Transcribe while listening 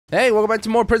Hey, welcome back to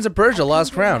more Prince of Persia,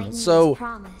 Lost Crown. So,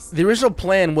 the original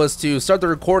plan was to start the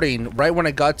recording right when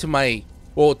I got to my,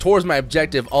 well, towards my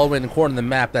objective, all the way in the corner of the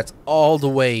map. That's all the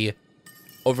way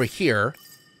over here.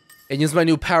 And use my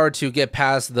new power to get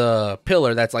past the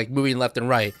pillar that's like moving left and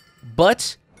right.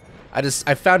 But, I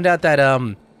found out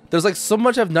that, there's like so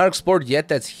much I've not explored yet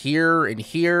that's here and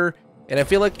here. And I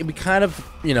feel like it'd be kind of,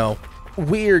 you know,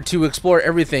 weird to explore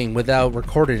everything without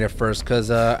recording it first,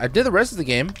 because I did the rest of the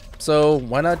game, so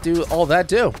why not do all that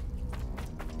too?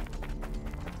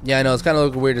 Yeah, I know it's kind of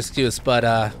like a weird excuse, but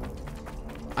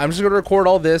I'm just gonna record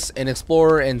all this and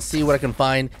explore and see what I can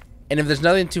find, and if there's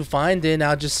nothing to find, then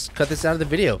I'll just cut this out of the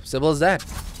video. Simple as that.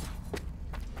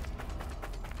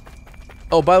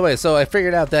 Oh, by the way, so I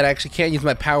figured out that I actually can't use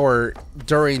my power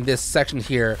during this section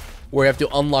here, where you have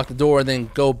to unlock the door and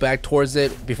then go back towards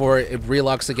it before it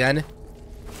relocks again.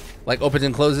 Like opens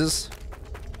and closes.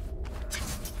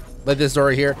 Like this door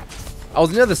right here. I was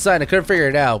on the other side and I couldn't figure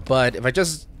it out, but if I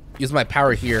just use my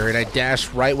power here and I dash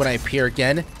right when I appear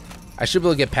again, I should be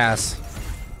able to get past.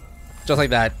 Just like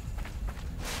that.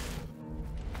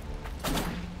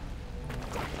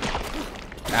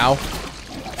 Ow.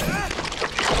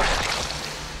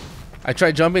 I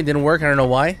tried jumping, didn't work, I don't know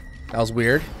why. That was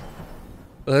weird.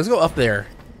 But let's go up there.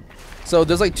 So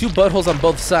there's like two buttholes on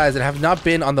both sides that have not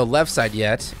been on the left side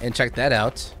yet, and check that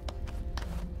out.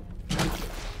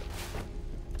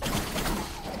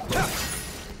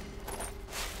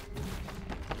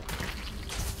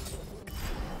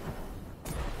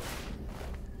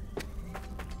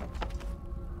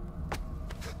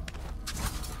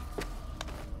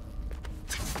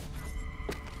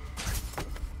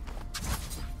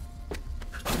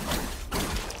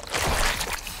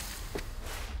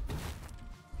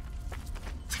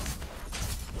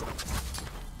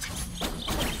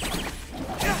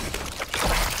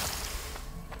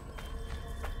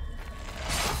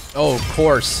 Oh, of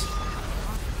course.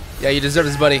 Yeah, you deserve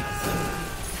this, buddy.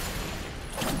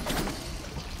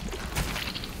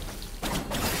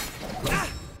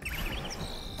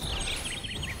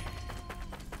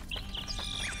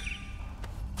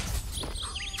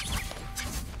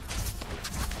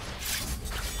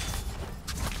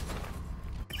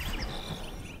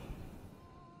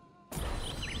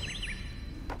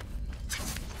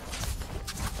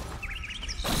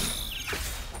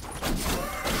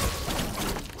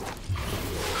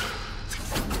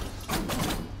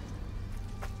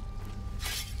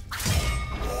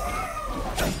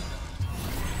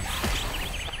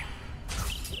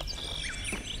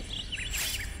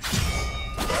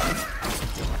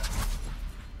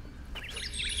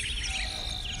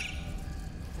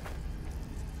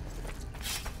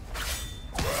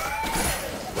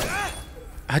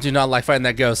 I do not like fighting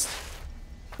that ghost.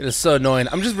 It is so annoying.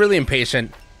 I'm just really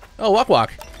impatient. Oh, walk,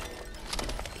 walk.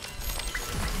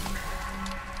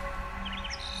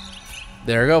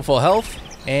 There we go, full health.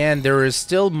 And there is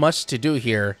still much to do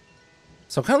here.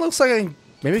 So it kind of looks like I can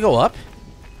maybe go up.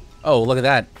 Oh, look at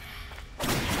that.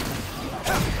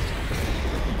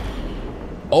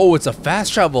 Oh, it's a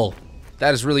fast travel.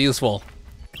 That is really useful.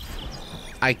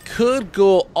 I could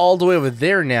go all the way over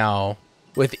there now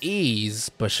with ease,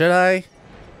 but should I?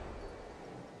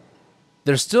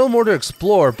 There's still more to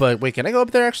explore, but wait, can I go up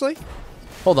there actually?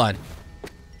 Hold on.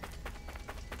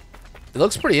 It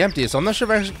looks pretty empty, so I'm not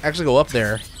sure if I actually go up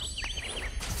there.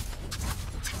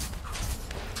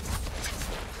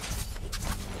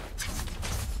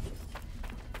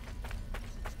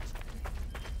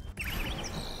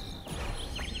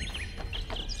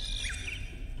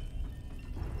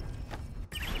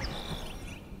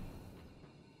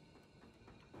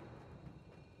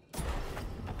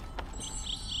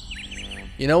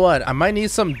 You know what? I might need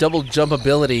some double jump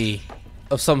ability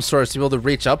of some sort to be able to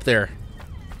reach up there.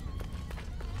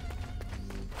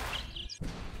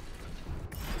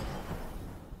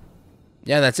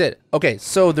 Yeah, that's it. Okay,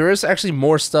 so there is actually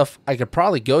more stuff I could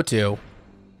probably go to.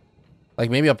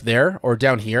 Like maybe up there or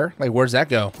down here. Like where's that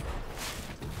go?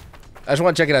 I just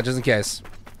want to check it out just in case.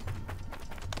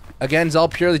 Again, it's all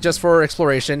purely just for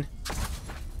exploration.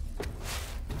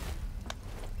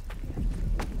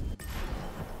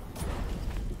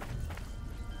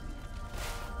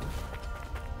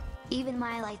 Even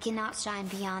my light cannot shine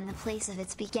beyond the place of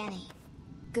its beginning.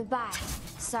 Goodbye,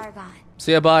 Sargon.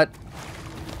 See ya, bot.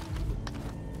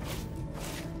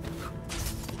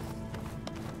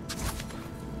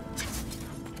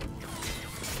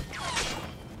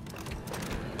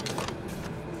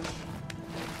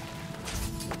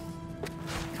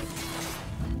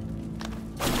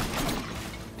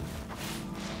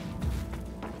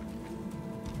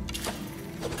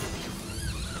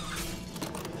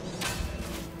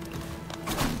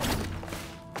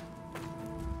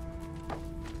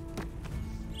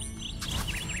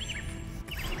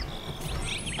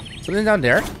 Something down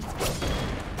there?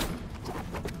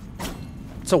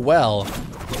 It's a well.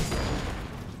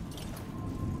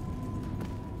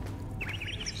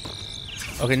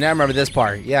 Okay, now I remember this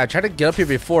part. Yeah, I tried to get up here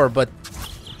before, but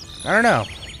I don't know.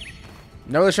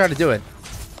 Never really tried to do it.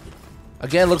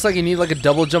 Again, looks like you need like a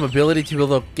double jump ability to be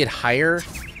able to get higher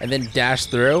and then dash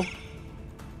through.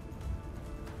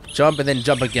 Jump and then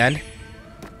jump again.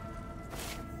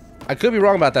 I could be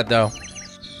wrong about that though.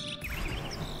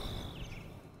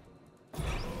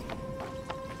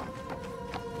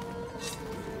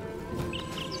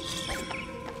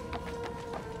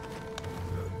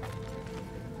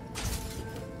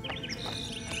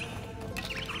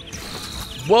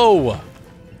 Whoa!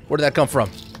 Where did that come from?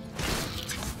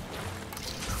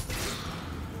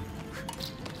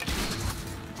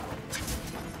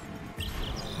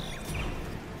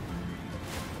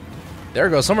 There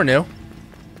it goes, somewhere new.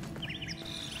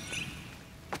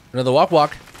 Another walk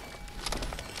walk.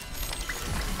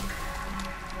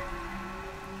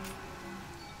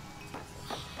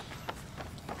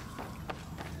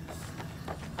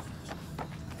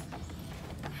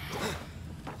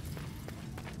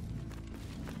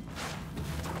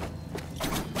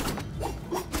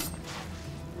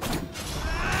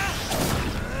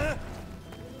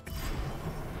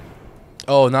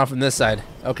 Oh, not from this side.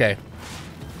 Okay.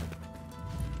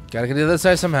 Gotta get to the other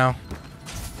side somehow.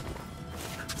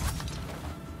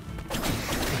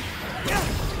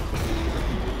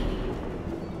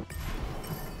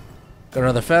 Got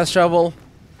another fast travel.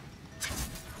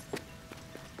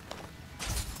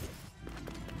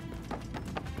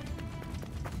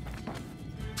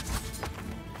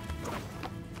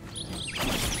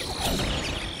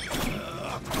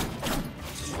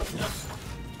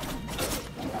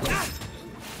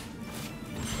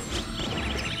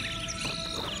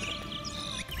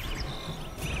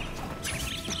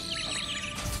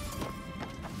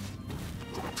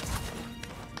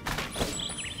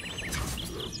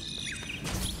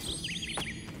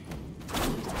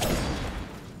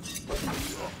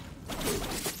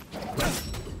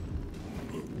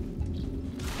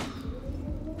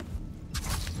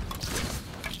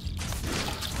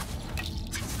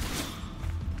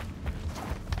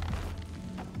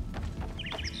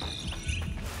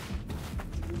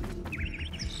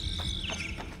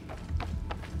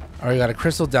 Alright, got a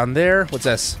crystal down there. What's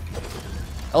this?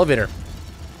 Elevator.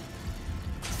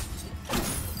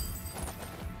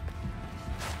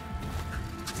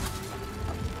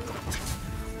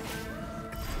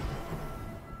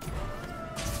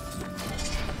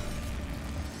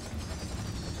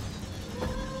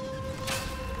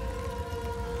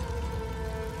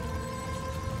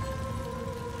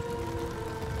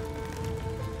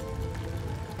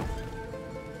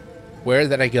 Where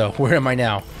did I go? Where am I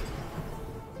now?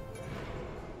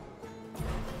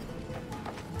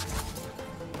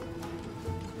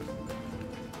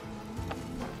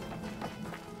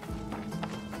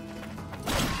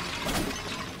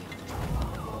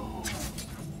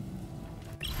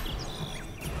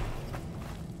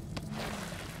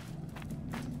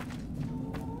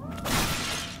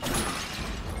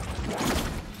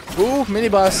 Ooh, mini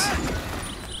boss.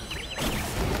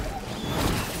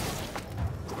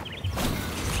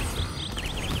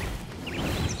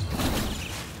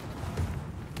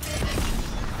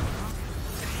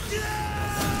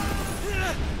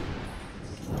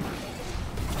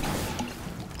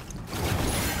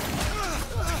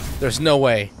 There's no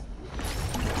way.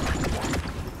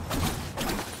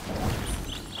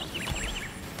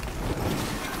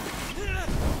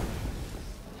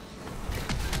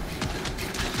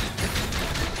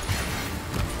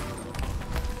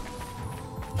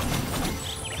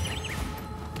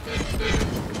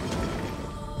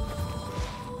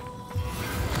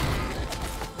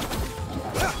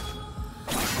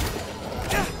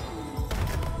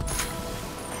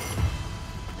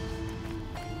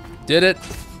 Did it.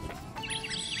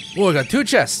 Whoa, I got 2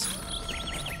 chests.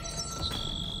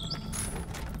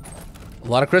 A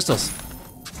lot of crystals.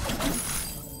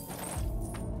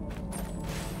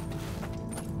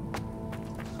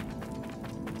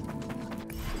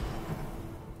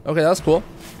 Okay, that's cool.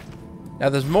 Now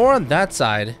there's more on that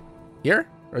side. Here?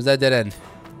 Or is that dead end?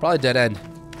 Probably dead end.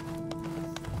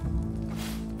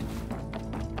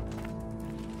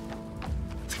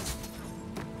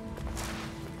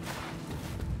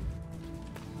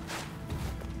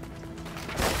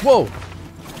 Whoa!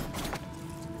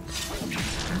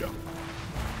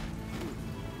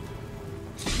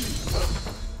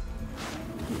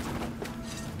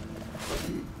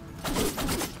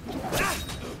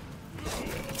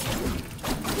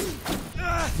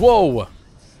 Whoa!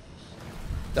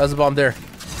 That was a bomb there.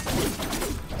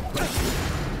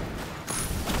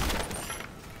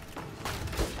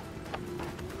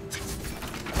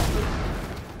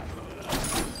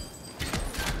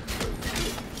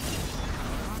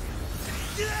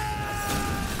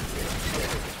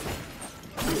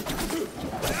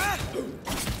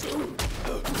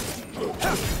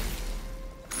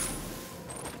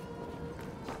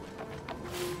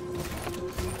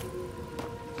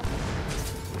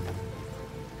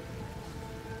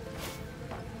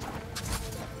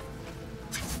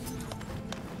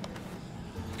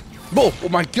 Whoa, oh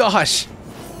my gosh!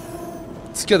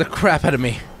 Scared the crap out of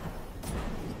me.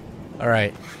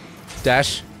 Alright.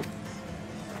 Dash.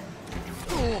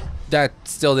 That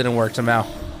still didn't work somehow.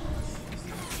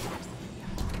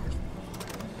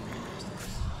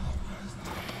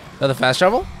 Another fast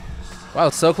travel? Wow,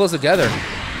 it's so close together.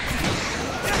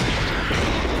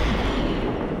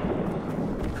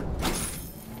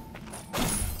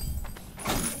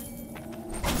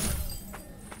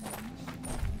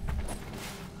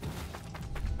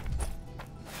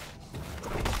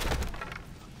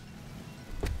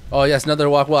 Oh yes, another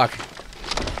walk.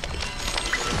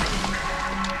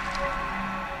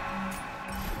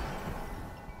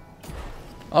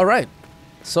 All right.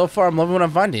 So far, I'm loving what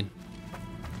I'm finding.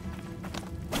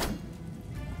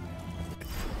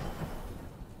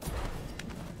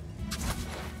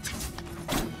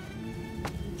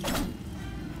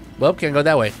 Well, can't go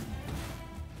that way.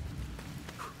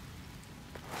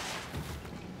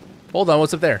 Hold on,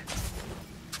 what's up there?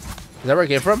 Is that where it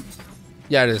came from?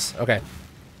 Yeah, it is. Okay.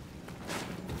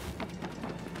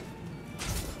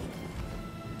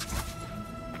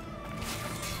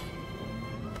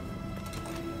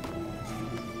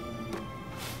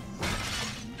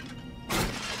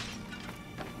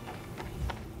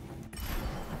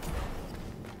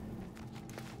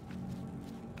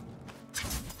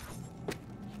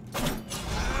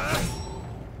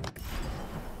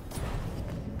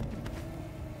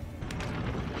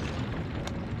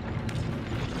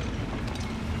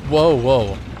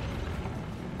 Whoa.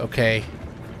 Okay.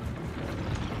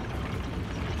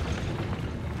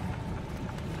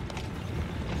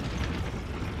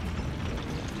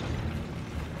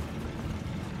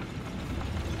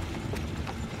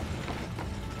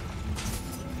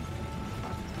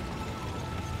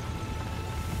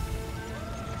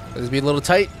 This be a little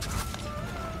tight.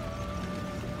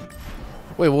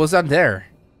 Wait, what was that there?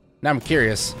 Now I'm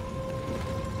curious.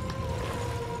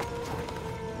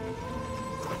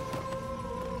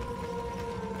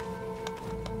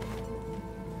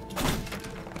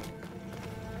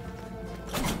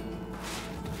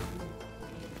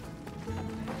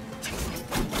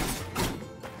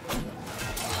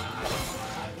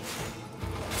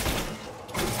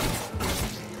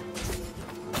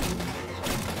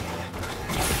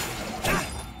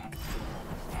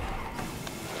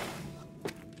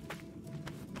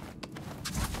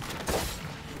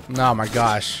 Oh my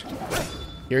gosh.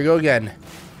 Here we go again.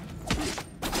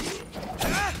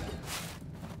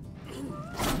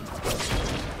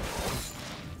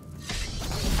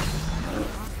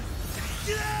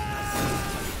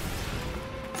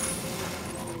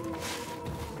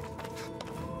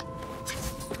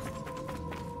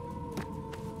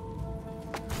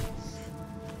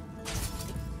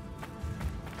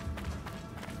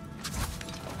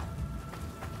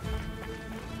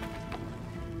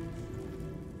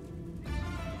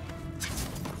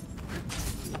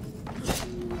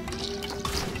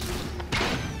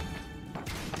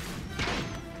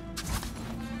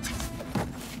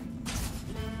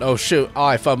 Oh shoot, oh,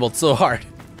 I fumbled so hard.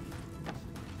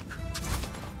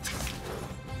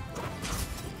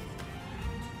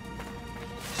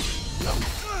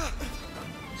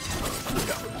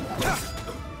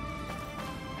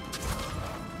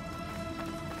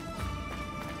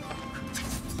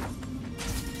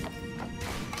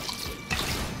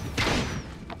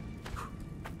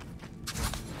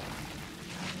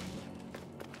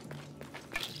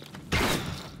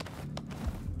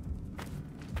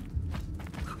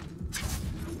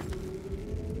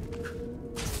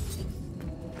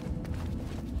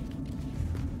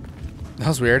 That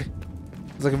was weird.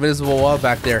 There's like a invisible wall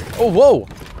back there. Oh, whoa!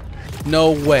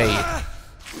 No way.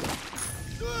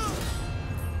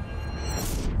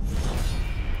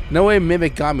 No way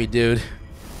Mimic got me, dude.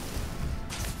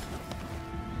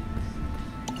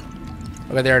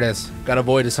 Okay, there it is. Gotta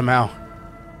avoid it somehow.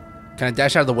 Can I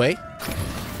dash out of the way?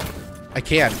 I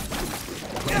can.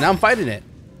 And now I'm fighting it.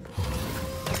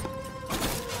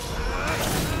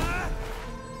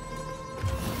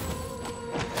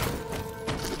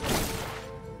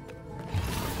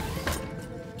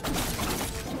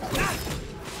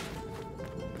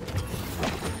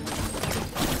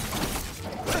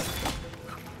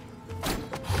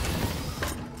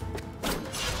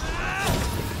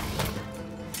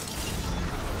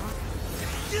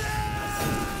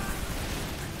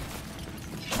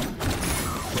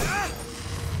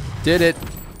 Did it.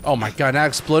 Oh my god, now it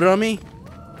exploded on me?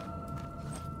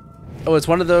 Oh, it's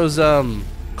one of those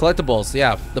collectibles.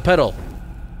 Yeah, the pedal.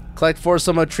 Collect 4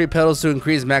 Soma tree petals to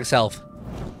increase max health.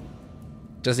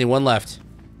 Just need 1 left.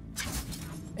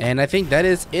 And I think that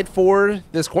is it for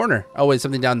this corner. Oh wait,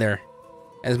 something down there.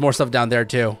 And there's more stuff down there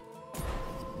too.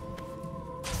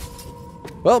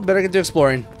 Well, better get to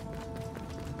exploring.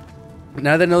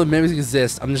 Now that I know the mimics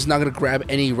exist, I'm just not gonna grab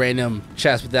any random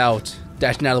chest without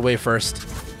dashing out of the way first.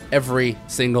 Every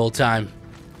single time.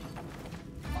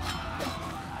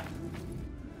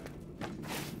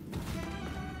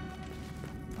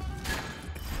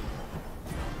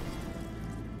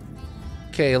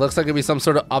 Okay, it looks like it'll be some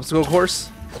sort of obstacle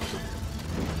course.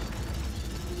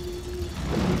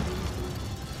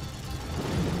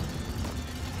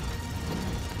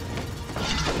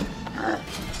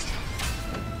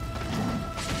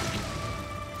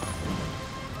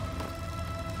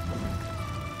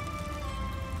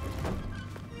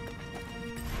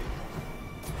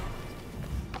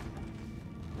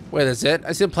 Wait, that's it?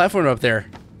 I see a platform up there.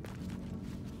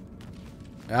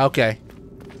 Okay.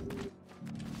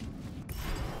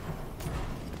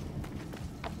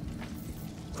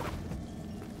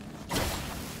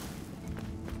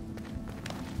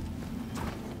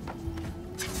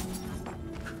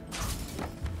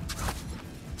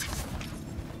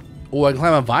 Oh, I can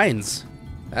climb on vines.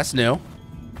 That's new.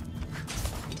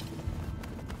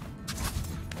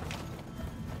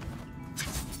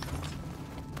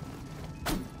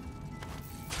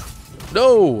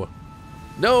 No!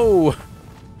 No!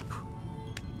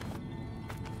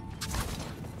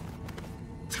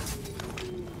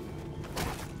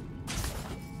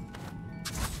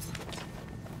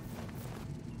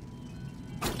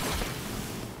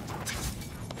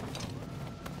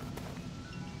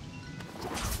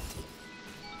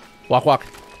 Walk, walk.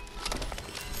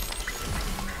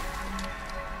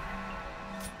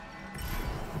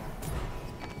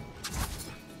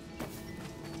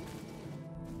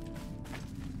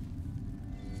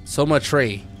 So much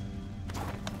tree.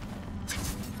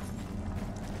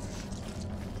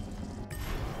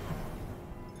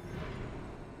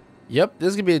 Yep,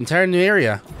 this could be an entire new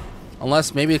area.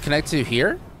 Unless maybe it connects to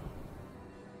here?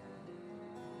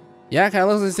 Yeah, kind of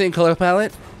looks like the same color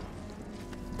palette.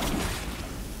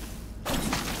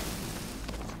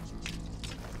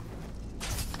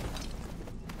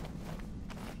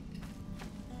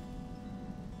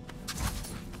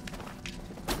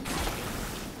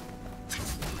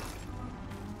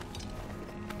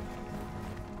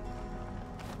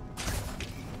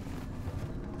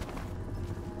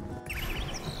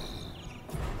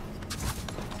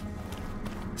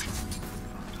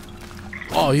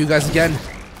 Oh, you guys again?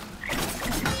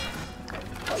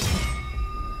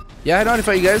 Yeah, I know how to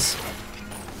fight you guys.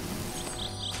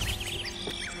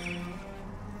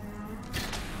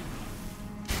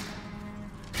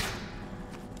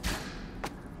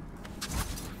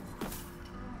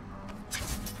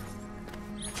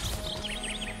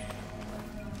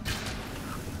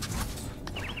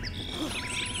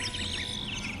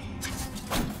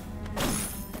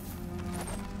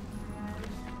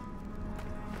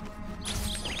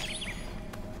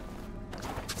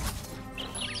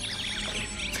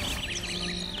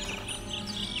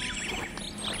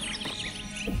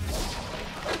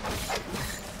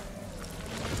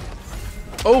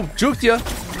 Oh, juked ya.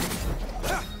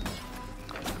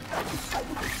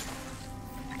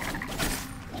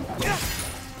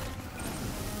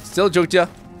 Still juked ya.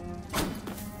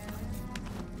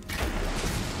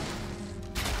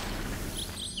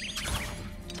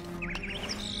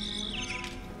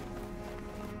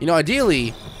 You know,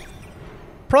 ideally,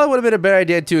 probably would have been a better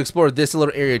idea to explore this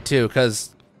little area too, because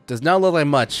it does not look like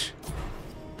much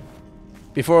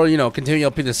before, you know, continuing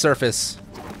up to the surface.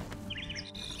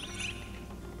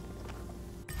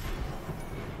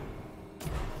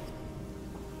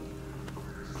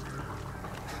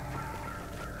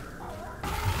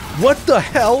 What the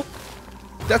hell?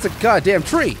 That's a goddamn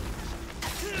tree.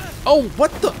 Oh,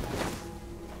 what the?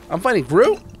 I'm fighting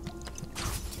Groot?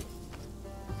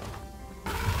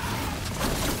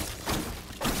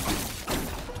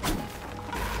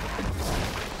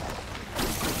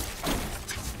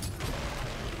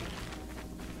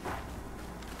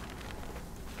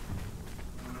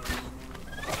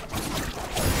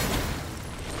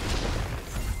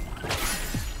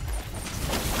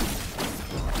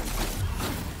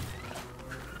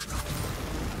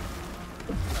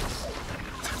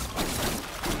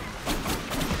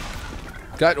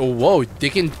 God, oh, whoa, they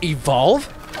can evolve?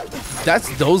 That's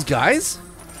those guys?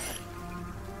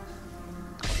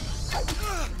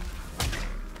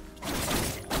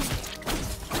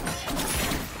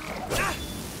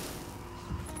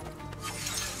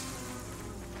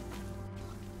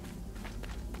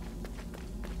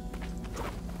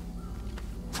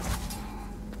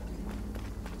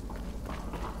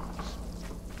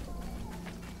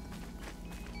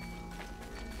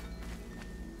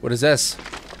 What is this?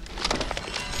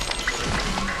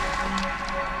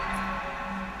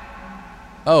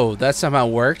 Oh, that somehow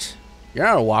worked. You're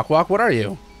not a walk-walk. What are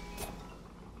you?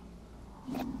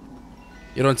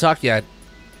 You don't talk yet.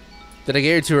 Did I get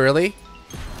here too early?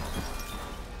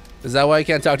 Is that why I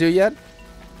can't talk to you yet?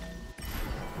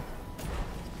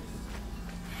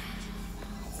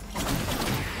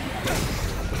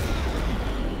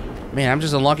 Man, I'm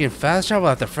just unlocking fast travel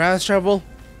after fast travel.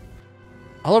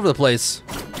 All over the place.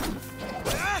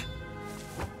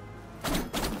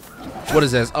 What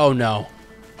is this? Oh no.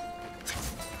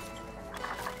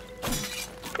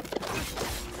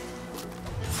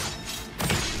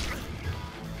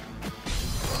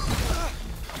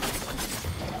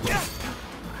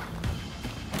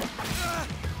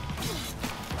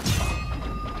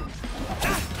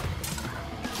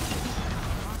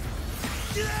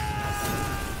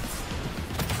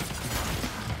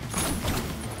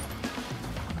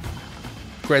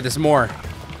 Great, there's more.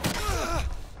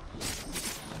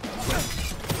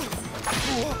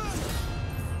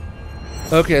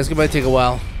 Okay, this might take a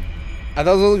while. I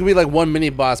thought it was only gonna be like one mini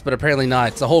boss, but apparently not.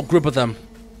 It's a whole group of them.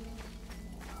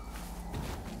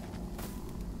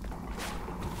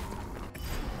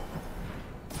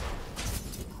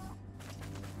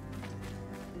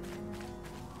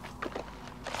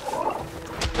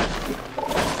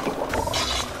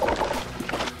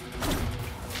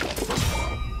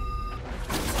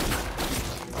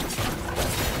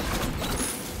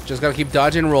 Just gotta keep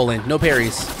dodging and rolling. No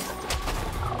parries.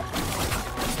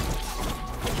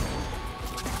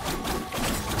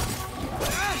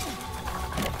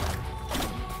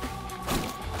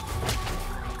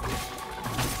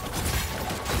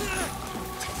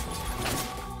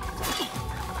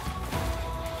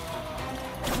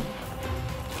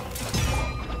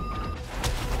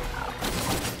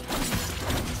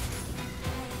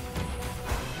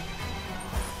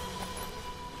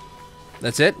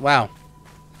 That's it? Wow.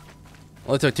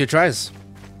 Only took 2 tries.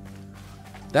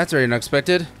 That's very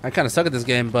unexpected. I kind of suck at this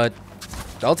game, but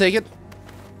I'll take it.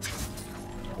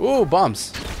 Ooh,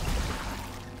 bombs.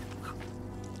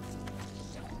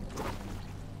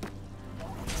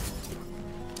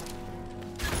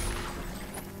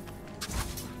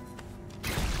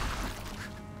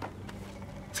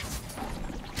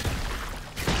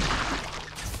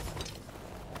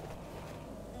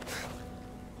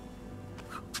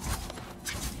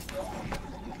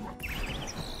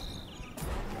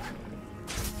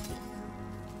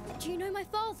 Do you know my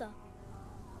father?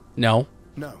 No.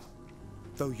 No.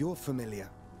 Though you're familiar.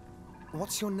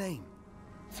 What's your name?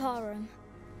 Farum.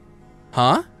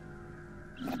 Huh?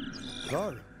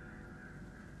 Clara.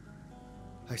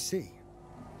 I see.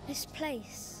 This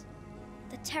place,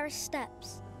 the terrace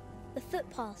steps, the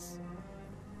footpaths,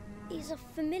 these are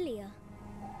familiar,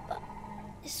 but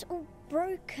it's all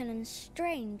broken and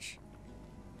strange.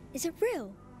 Is it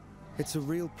real? It's a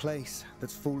real place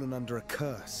that's fallen under a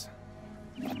curse.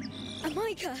 Am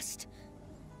I cursed?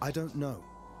 I don't know,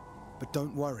 but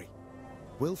don't worry.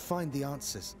 We'll find the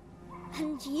answers.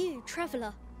 And you,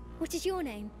 traveler, what is your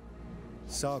name?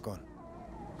 Sargon.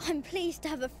 I'm pleased to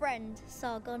have a friend,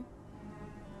 Sargon.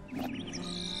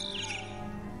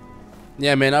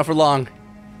 Yeah, man, not for long.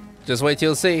 Just wait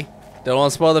till you see. Don't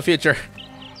want to spoil the future.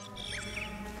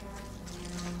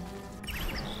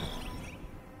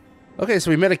 Okay,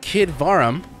 so we met a kid,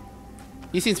 Varum.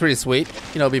 He seems pretty sweet,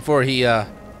 you know, before he kind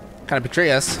of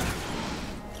betray us.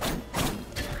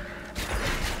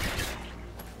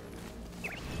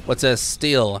 What's this?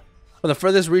 Steel. From the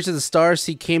furthest reach of the stars,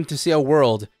 he came to see our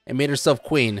world and made herself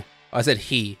queen. Oh, I said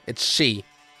he. It's she.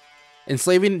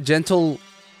 Enslaving gentle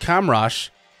Kamrash,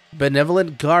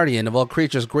 benevolent guardian of all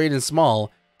creatures great and small,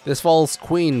 this false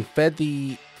queen fed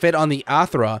on the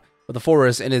Athra of the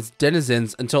forest and its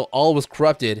denizens until all was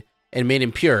corrupted and made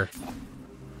impure.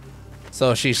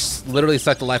 So she literally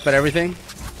sucked the life out of everything.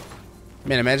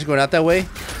 Man, imagine going out that way,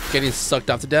 getting sucked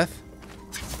off to death.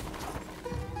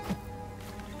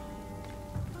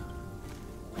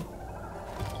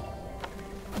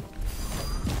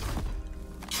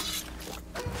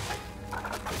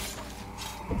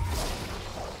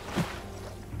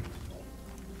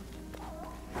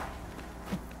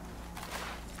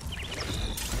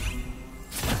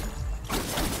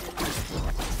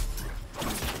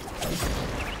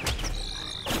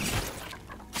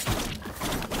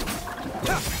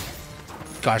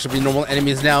 Gosh, there'll be normal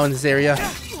enemies now in this area.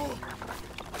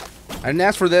 I didn't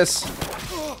ask for this.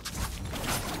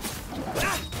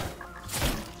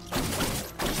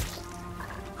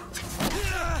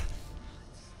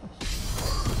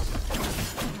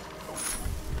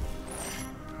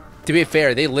 To be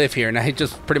fair, they live here, and I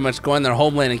just pretty much go in their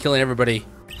homeland and killing everybody.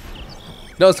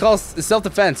 No, it's called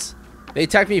self-defense. They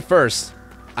attacked me first.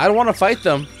 I don't want to fight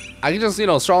them. I can just, you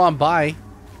know, stroll on by.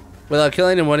 without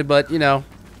killing anyone, but, you know,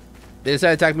 they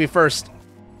decided to attack me first.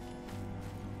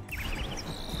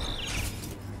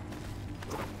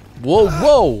 Whoa,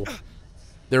 whoa!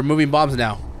 They're moving bombs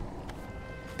now.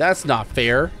 That's not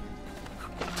fair.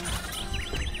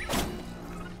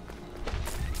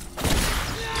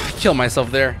 Kill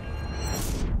myself there.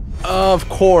 Of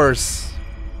course.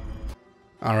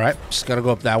 Alright, just gotta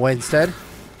go up that way instead.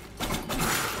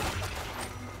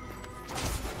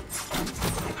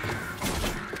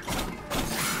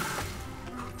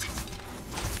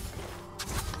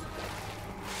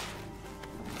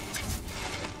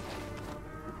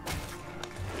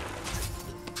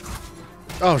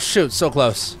 Oh shoot, so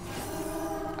close.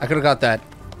 I could have got that.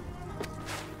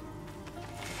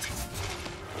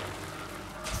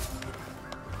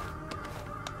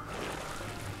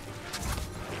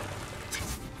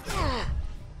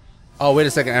 Oh, wait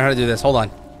a second. I know how to do this. Hold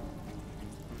on.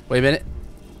 Wait a minute.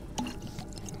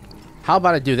 How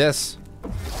about I do this?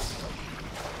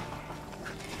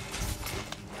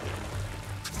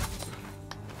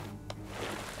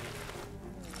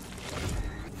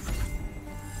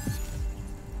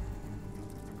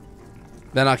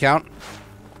 Then I'll count.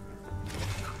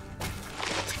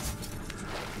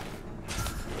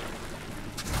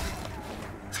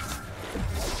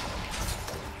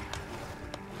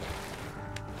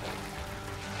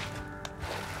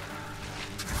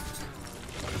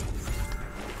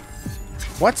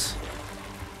 What?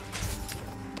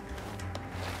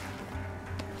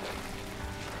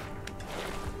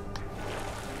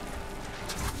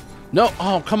 No.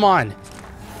 Oh, come on.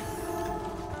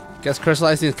 Guess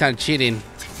crystallizing is kind of cheating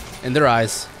in their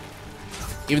eyes.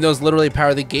 Even though it's literally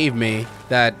power they gave me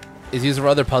that is used for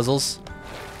other puzzles.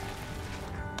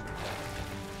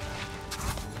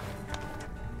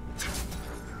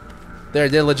 There,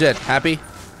 they're legit. Happy?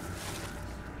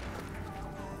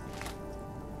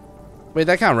 Wait,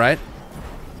 that count, right?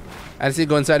 I didn't see it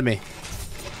go inside of me.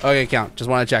 Okay, count. Just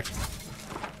want to check.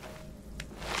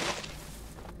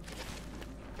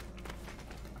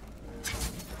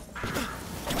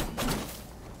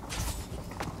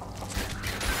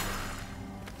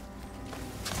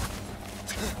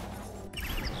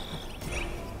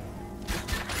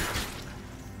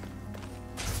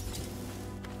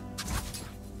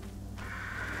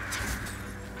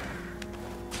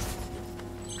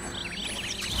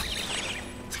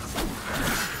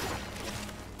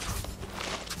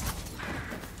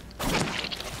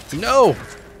 No!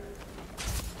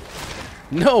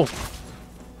 No!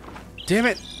 Damn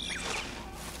it!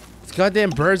 These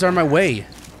goddamn birds are in my way.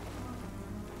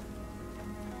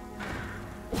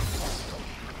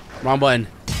 Wrong button.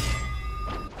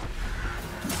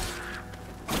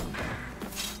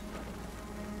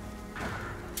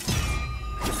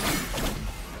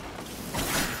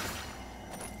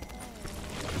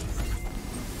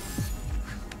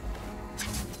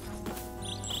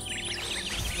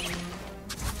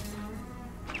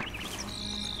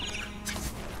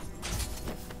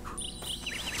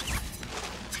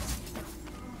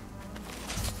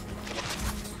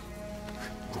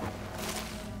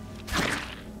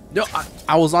 No,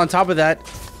 I was on top of that.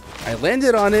 I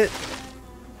landed on it.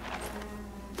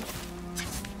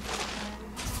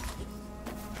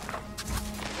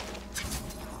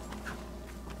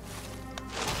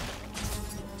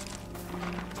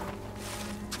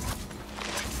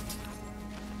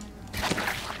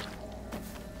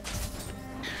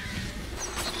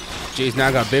 Jeez, now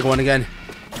I got a big one again.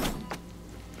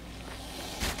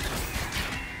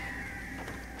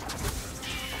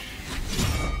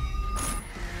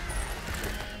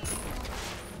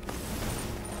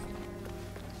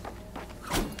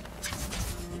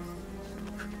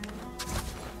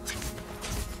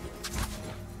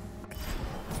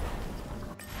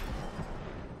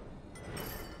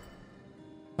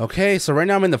 Okay, so right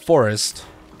now I'm in the forest.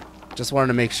 Just wanted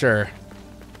to make sure.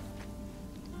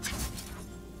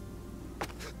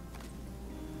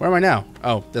 Where am I now?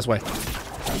 Oh, this way.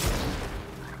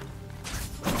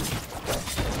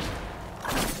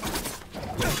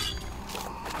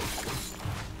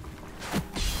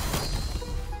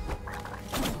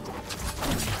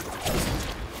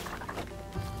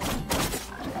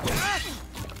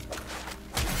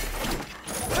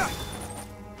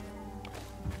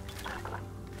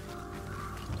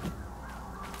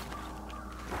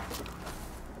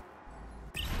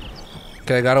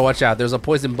 Okay, I gotta watch out. There's a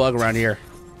poison bug around here.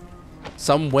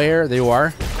 Somewhere. There you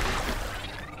are.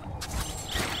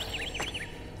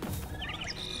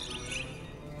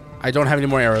 I don't have any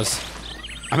more arrows.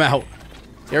 I'm out.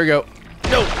 Here we go.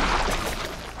 No!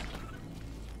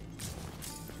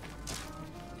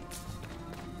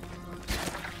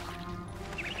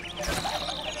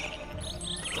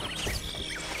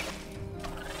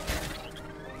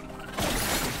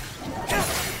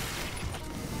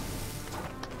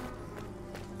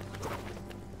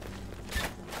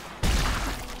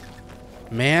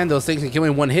 Man, those things can kill me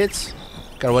in one hit.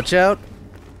 Gotta watch out.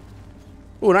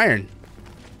 Ooh, an iron.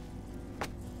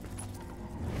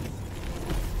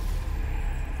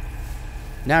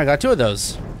 Now I got 2 of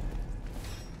those.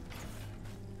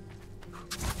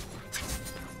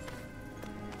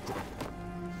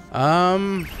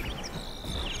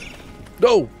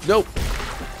 No, no.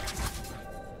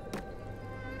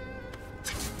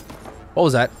 What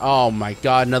was that? Oh my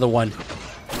god, another one.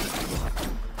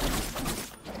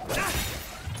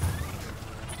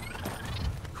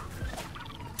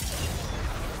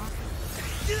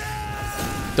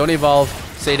 Don't evolve.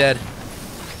 Stay dead.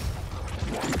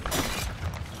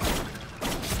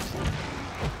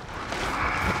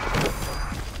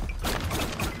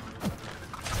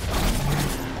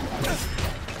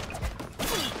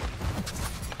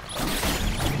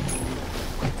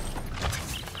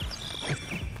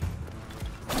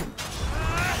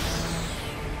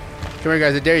 Come here,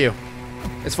 guys. I dare you.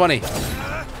 It's funny.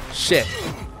 Shit.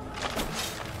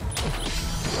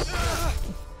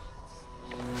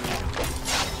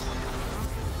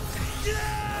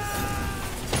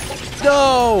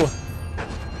 No!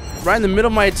 Right in the middle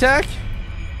of my attack?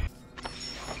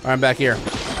 Alright, I'm back here.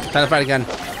 Time to fight again.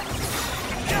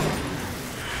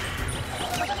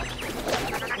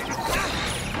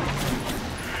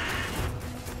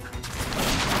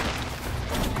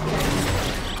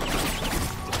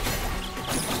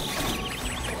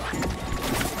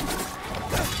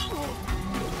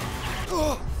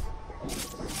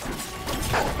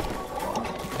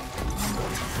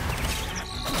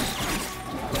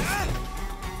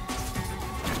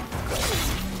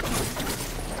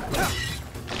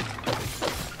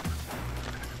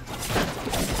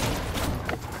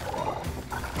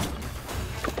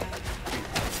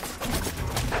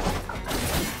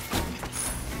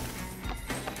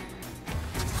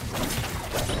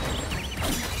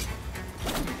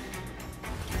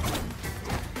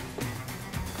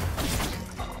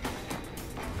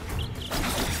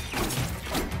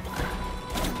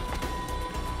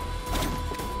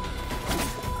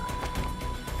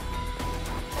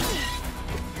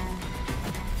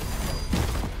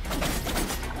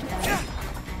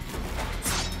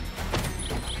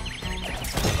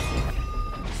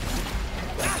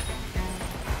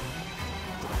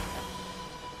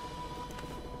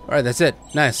 Alright, that's it.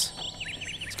 Nice.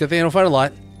 It's a good thing I don't fight a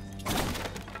lot.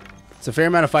 It's a fair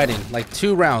amount of fighting. Like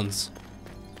 2 rounds.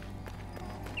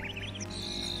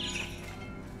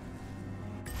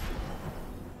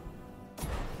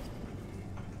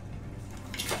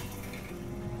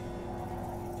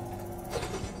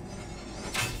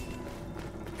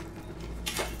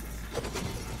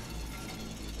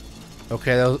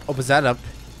 Okay, that opens that up.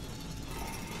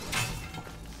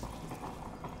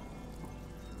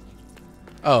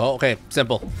 Oh, okay.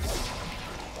 Simple.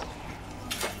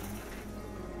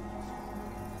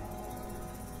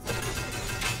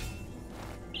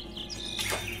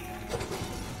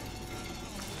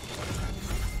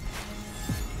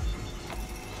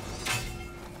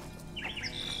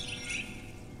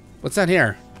 What's that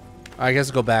here? I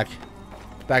guess go back.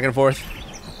 Back and forth.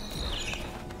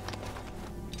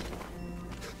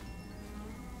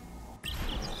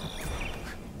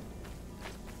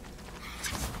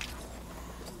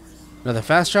 Another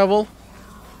fast travel.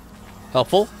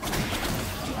 Helpful.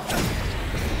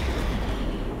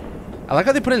 I like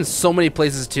how they put it in so many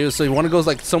places too. So you want to go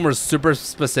like somewhere super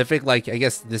specific, like I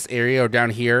guess this area or down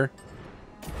here.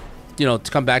 You know,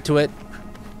 to come back to it.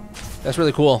 That's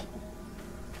really cool.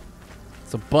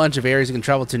 It's a bunch of areas you can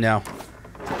travel to now.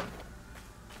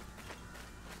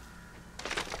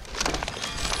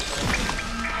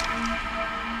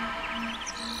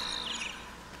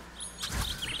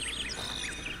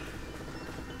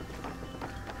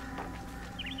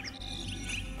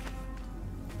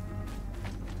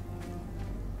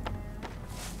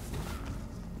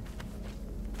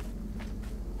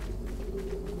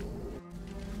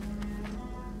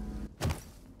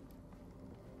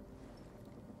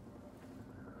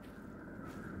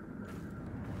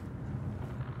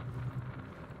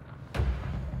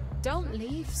 Don't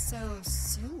leave so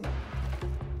soon.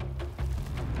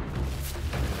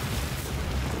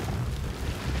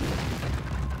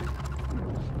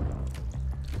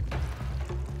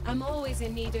 I'm always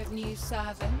in need of new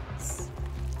servants.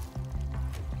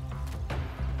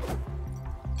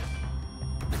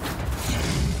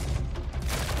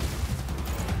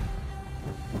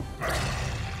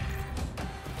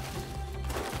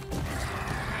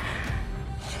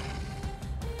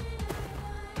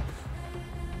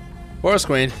 Forest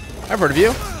Queen. I've heard of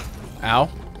you. Ow.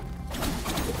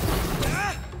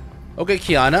 Okay,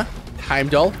 KIANA.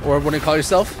 Heimdall, or what do you call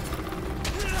yourself?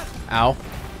 Ow.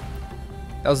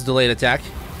 That was a delayed attack.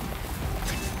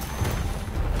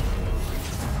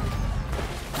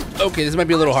 Okay, this might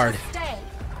be a little hard.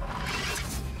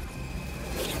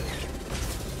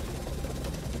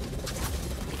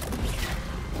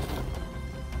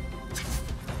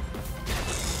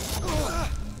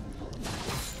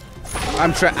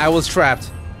 I was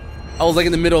trapped. I was like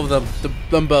in the middle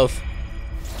of them both.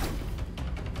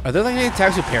 Are there like any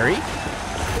attacks with parry?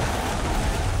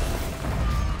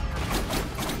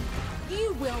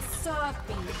 You will serve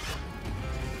me.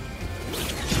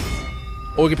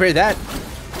 Oh, we can parry that.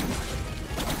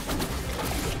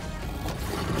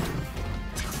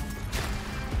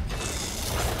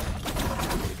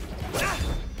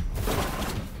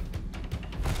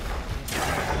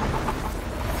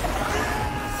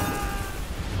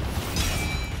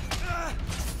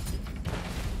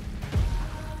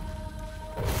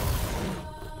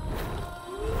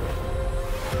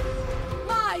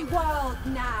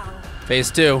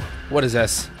 Phase 2. What is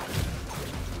this?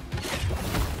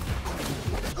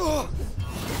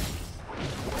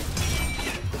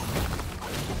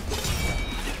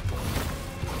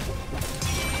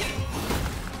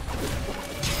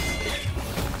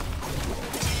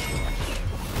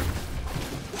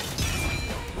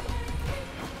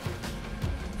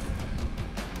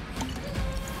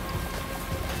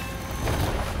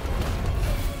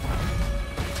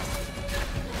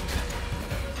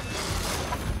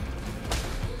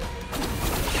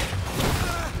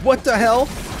 What the hell?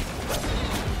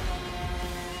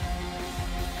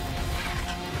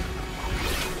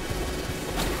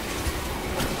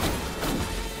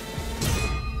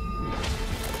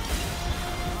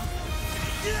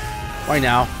 Why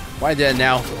now? Why dead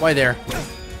now? Why there?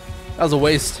 That was a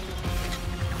waste.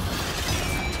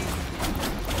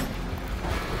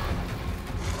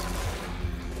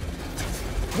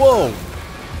 Whoa!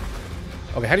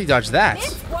 Okay, how do you dodge that?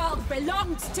 This world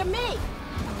belongs to me.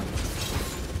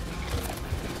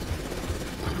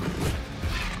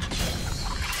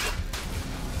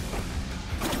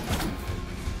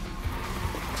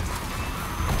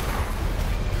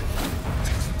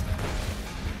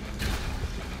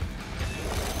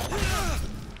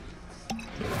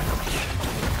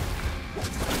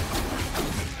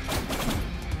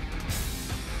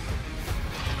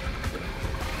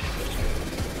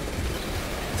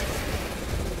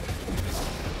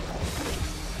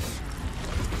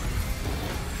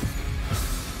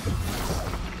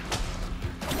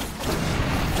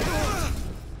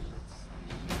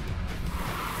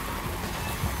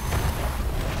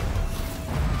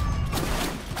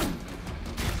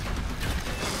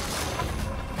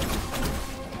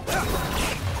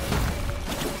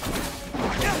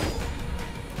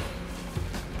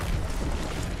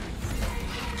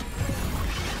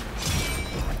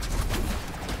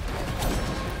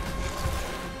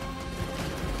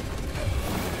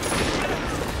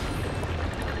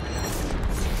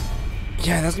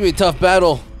 Yeah, that's gonna be a tough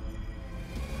battle.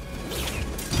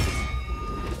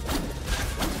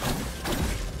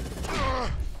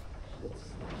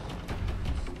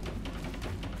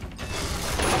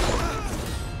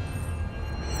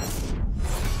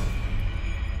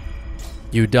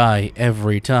 You die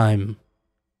every time.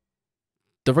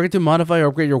 Don't forget to modify or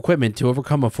upgrade your equipment to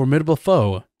overcome a formidable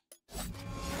foe.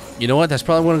 You know what? That's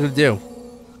probably what I'm gonna do.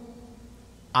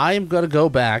 I am gonna go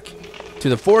back to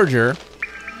the Forger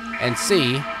and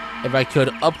see if I could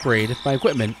upgrade my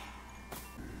equipment.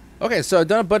 Okay, so I've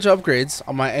done a bunch of upgrades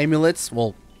on my amulets.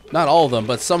 Well, not all of them,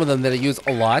 but some of them that I use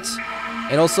a lot.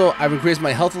 And also, I've increased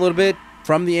my health a little bit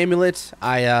from the amulet.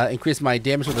 I increased my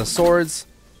damage with the swords.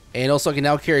 And also, I can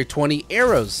now carry 20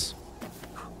 arrows.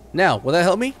 Now, will that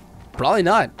help me? Probably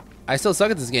not. I still suck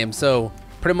at this game, so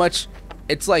pretty much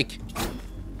it's like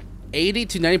 80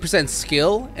 to 90%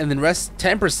 skill, and then rest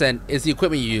 10% is the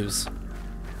equipment you use.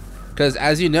 Because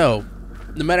as you know,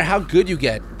 no matter how good you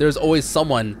get, there's always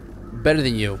someone better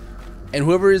than you. And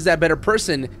whoever is that better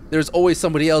person, there's always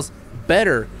somebody else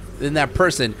better than that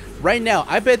person. Right now,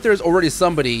 I bet there's already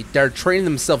somebody that are training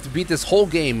themselves to beat this whole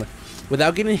game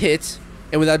without getting hit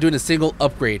and without doing a single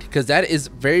upgrade. Because that is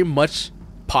very much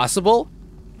possible.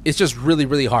 It's just really,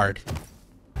 really hard.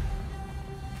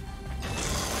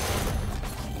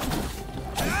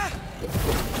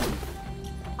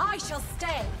 I shall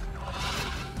stay.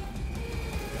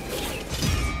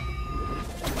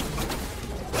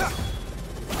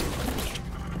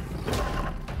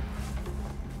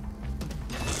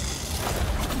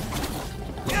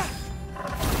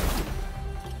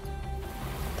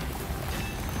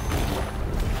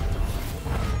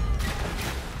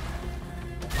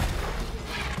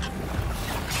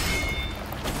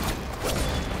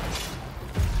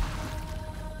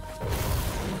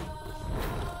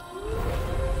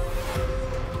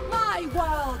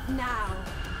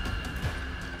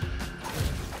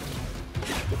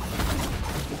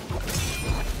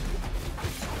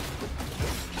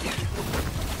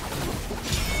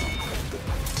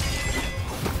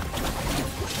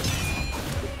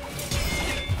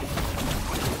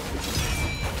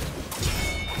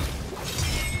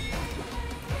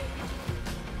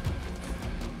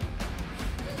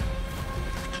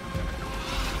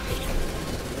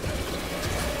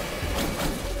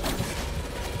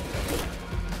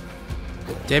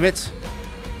 Damn it.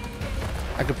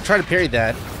 I could try to parry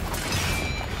that.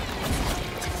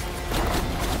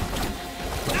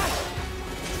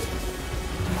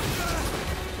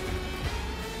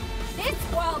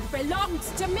 This world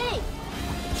belongs to me.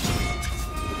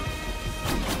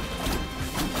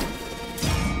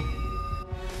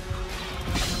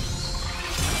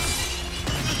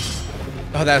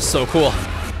 Oh, that's so cool.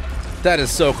 That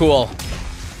is so cool.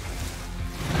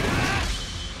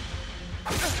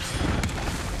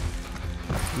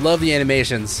 Love the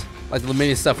animations. Like the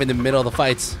mini stuff in the middle of the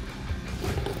fights.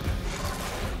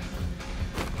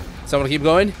 So I'm gonna keep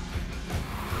going.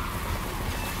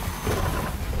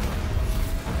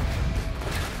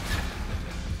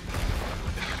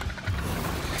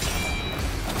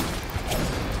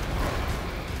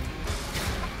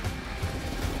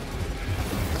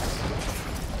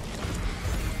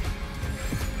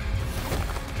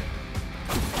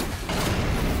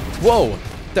 Whoa!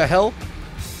 The hell?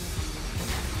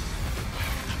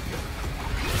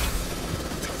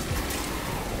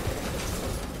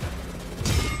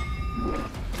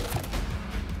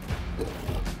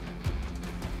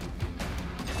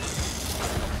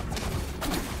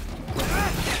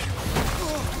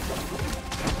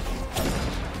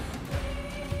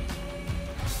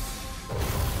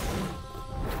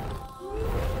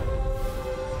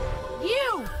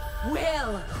 You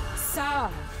will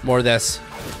serve. More of this.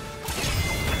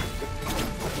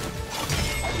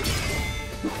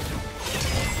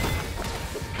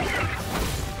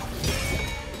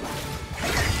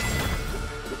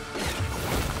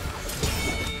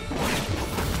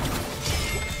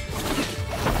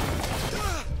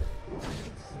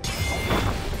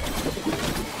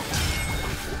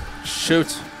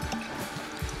 Shoot.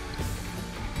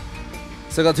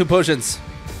 Still got 2 potions.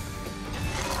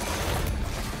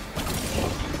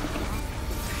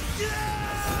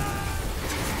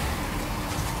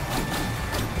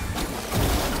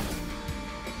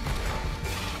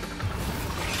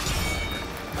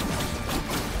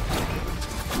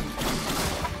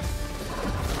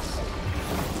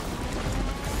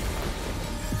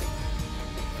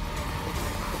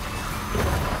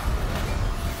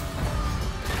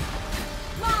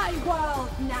 My world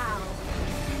now.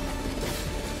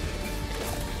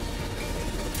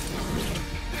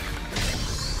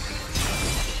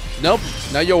 Nope,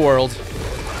 not your world.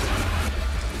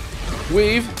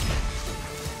 Weave.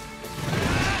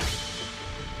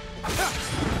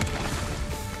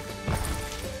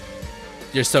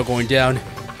 You're still going down.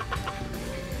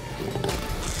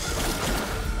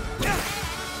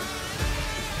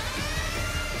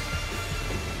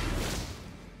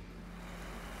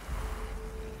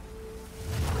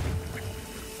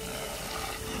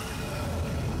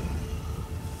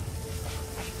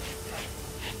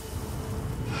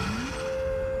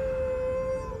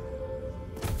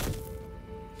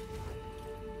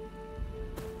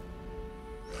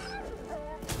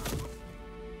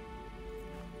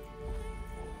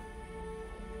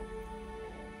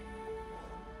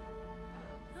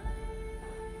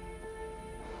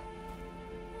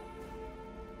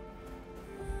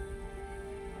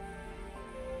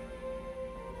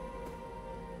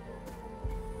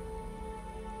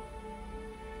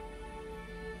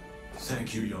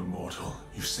 Thank you, young mortal.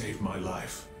 You saved my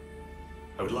life.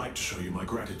 I would like to show you my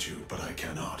gratitude, but I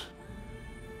cannot.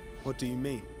 What do you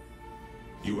mean?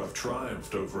 You have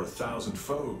triumphed over 1,000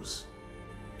 foes.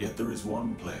 Yet there is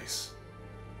one place,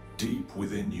 deep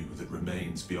within you, that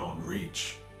remains beyond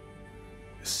reach.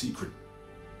 A secret,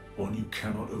 one you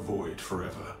cannot avoid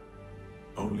forever.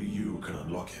 Only you can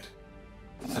unlock it.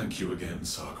 Thank you again,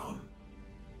 Sargon.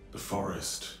 The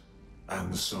forest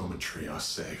and the Soma tree are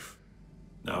safe.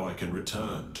 Now I can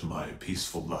return to my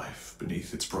peaceful life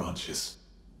beneath its branches.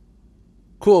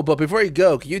 Cool, but before you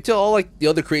go, can you tell all like the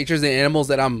other creatures and animals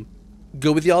that I'm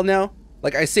good with y'all now?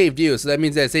 Like I saved you, so that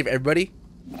means that I saved everybody?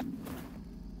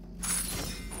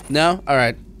 No?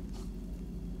 Alright.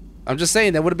 I'm just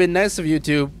saying that would have been nice of you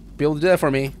to be able to do that for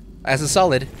me as a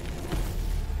solid.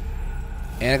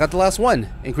 And I got the last one.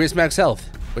 Increased max health.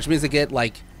 Which means I get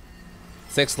like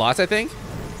 6 slots, I think?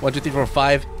 1, 2, 3, 4,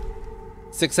 5,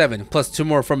 6, 7. Plus 2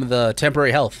 more from the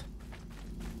temporary health.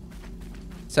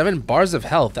 7 bars of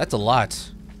health. That's a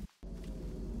lot.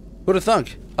 Who'd have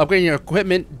thunk? Upgrading your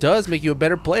equipment does make you a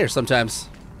better player sometimes.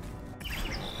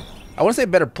 I want to say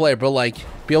better player, but like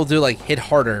be able to like hit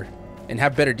harder and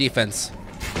have better defense.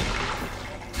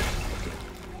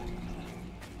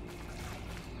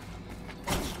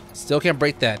 Still can't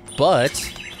break that,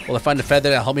 but will I find a feather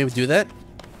that'll help me do that?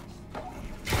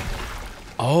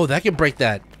 Oh, that can break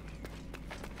that.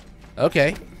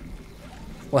 Okay.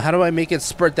 Well, how do I make it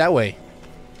spurt that way?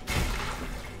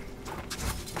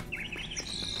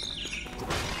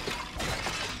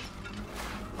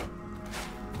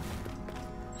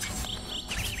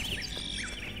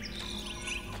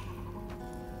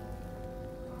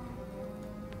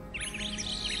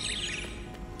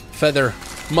 feather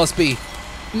must be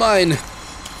mine.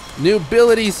 New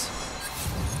abilities.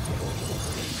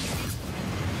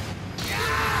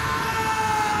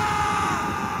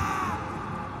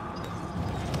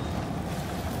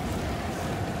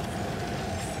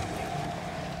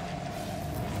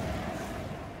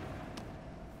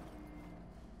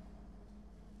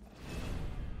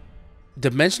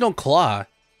 Dimensional Claw.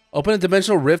 Open a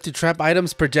dimensional rift to trap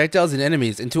items, projectiles, and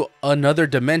enemies into another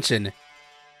dimension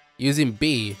using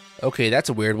B. Okay, that's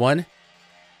a weird one.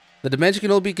 The dimension can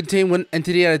only be contained one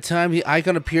entity at a time. The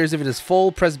icon appears if it is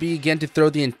full. Press B again to throw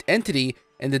the entity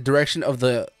in the direction of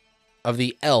the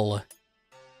L.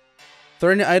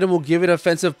 Throwing an item will give it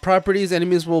offensive properties.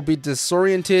 Enemies will be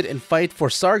disoriented and fight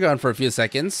for Sargon for a few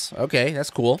seconds. Okay,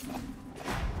 that's cool.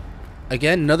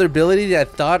 Again, another ability that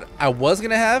I thought I was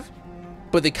gonna have,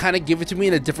 but they kind of give it to me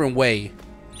in a different way.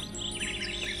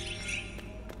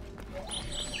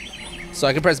 So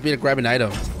I can press B to grab an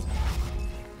item.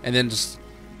 And then just...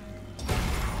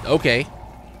 Okay.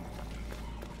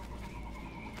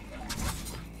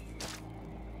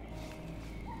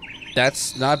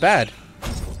 That's not bad.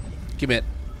 Give me it.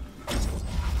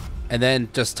 And then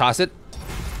just toss it.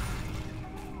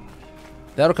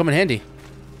 That'll come in handy.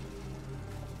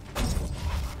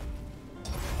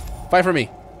 Fight for me.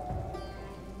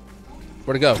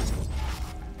 Where'd it go?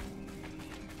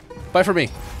 Fight for me.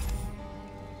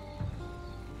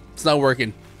 It's not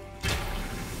working.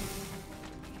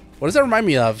 What does that remind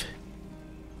me of?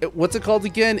 What's it called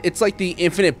again? It's like the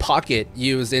infinite pocket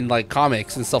used in like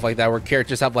comics and stuff like that, where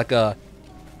characters have like a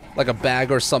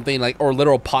bag or something, like, or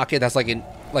literal pocket that's like an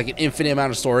infinite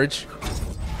amount of storage.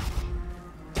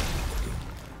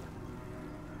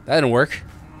 That didn't work.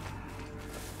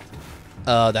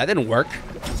 That didn't work.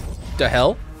 The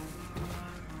hell?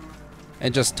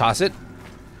 And just toss it.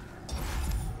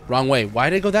 Wrong way.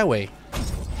 Why did it go that way?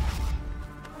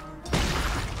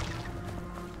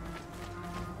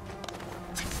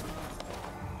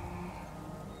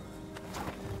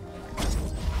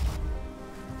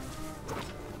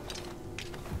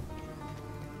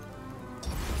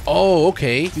 Oh,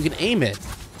 okay. You can aim it.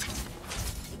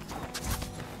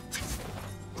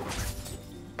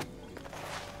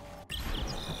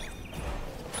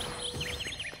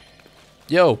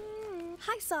 Yo.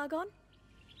 Hi, Sargon.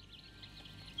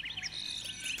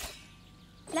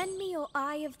 Lend me your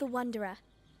Eye of the Wanderer.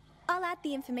 I'll add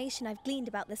the information I've gleaned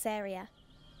about this area.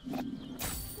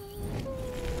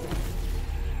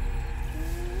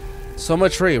 So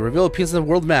much tree. Reveal a piece of the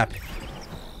world map.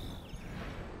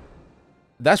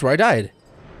 That's where I died.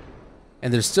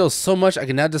 And there's still so much I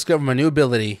can now discover my new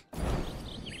ability.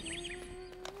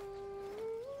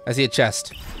 I see a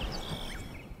chest.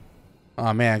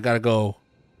 Oh man, I gotta go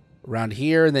around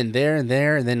here, and then there, and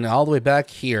there, and then all the way back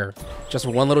here. Just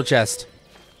for one little chest.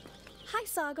 Hi,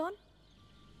 Sargon.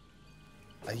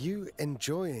 Are you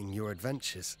enjoying your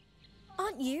adventures?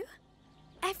 Aren't you?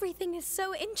 Everything is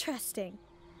so interesting.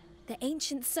 The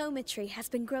ancient Sometry has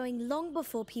been growing long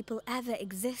before people ever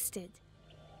existed.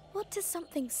 What does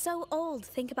something so old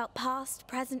think about past,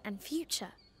 present, and future?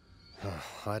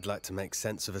 I'd like to make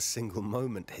sense of a single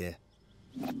moment here.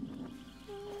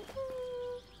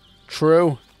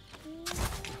 True.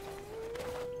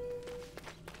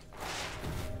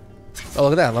 Oh,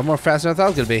 look at that. A lot more faster than I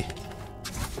thought it was going to be.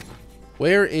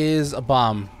 Where is a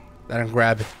bomb that I can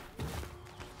grab?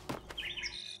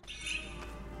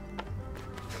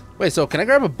 Wait, so can I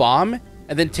grab a bomb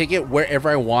and then take it wherever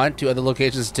I want to other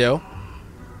locations too?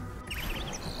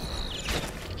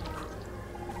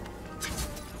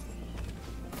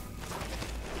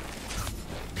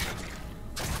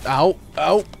 Ow.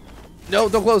 Ow. No,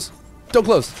 don't close. Don't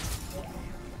close.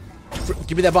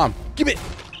 Give me that bomb. Give it.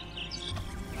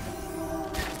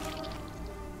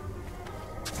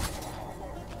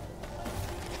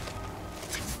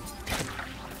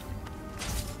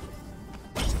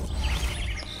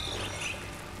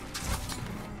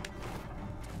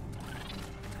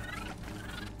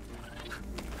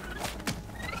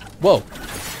 Whoa.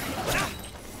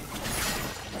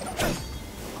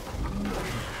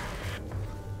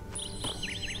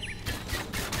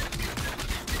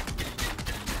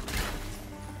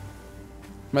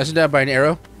 Imagine dead by an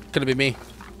arrow. Could have been me.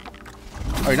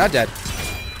 Oh, you're not dead.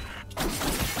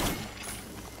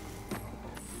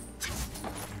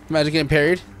 Imagine getting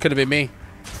parried. Could have been me.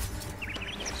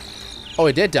 Oh,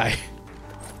 he did die.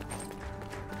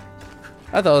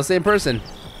 I thought it was the same person.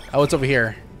 Oh, it's over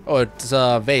here. Oh, it's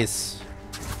a vase.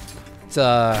 It's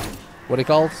what do you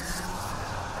call it?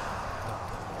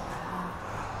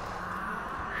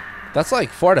 That's like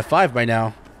 4 out of 5 by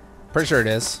now. Pretty sure it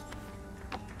is.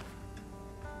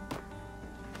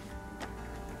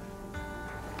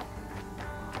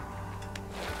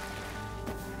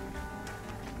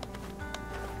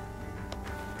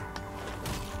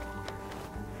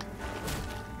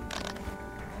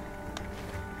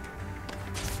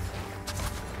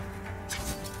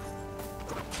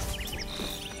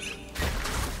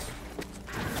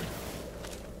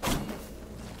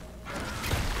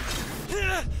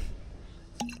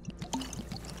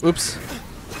 Oops.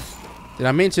 Did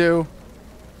not mean to.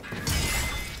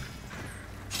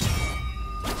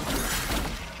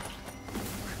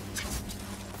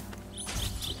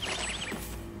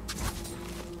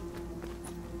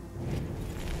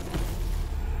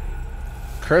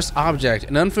 Cursed object.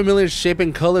 An unfamiliar shape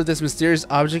and color of this mysterious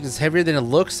object is heavier than it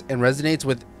looks and resonates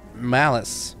with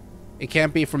malice. It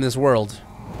can't be from this world.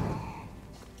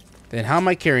 Then how am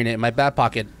I carrying it in my back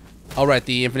pocket? Alright,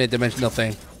 the infinite dimensional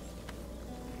thing.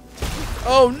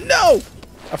 Oh no!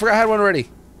 I forgot I had one already.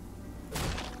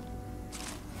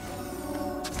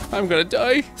 I'm gonna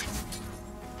die.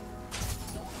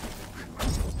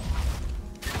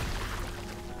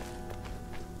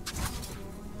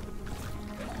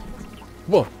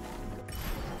 Whoa.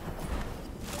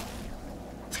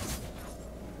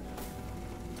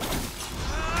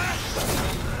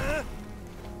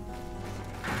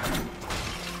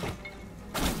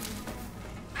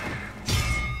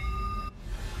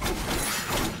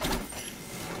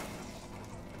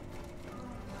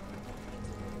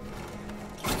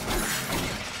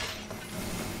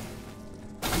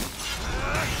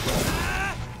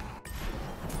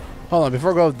 Hold on,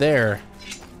 before I go up there,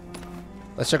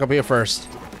 let's check up here first.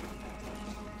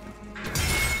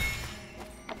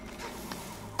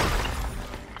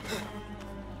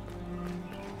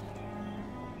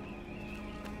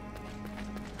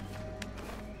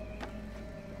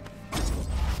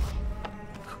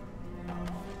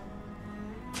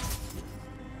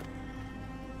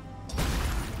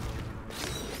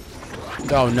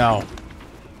 Oh no.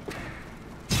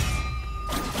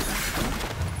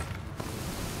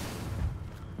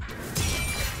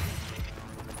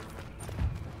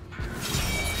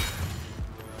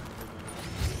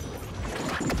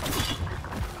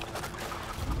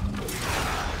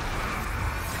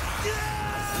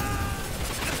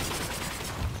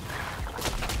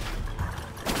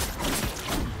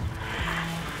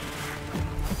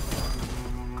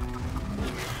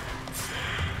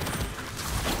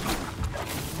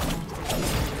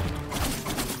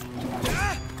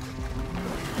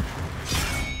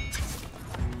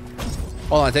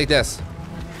 Hold on, take this.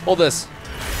 Hold this.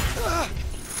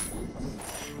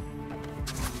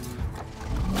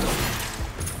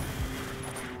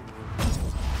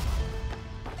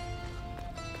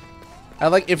 I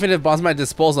like infinite bombs at my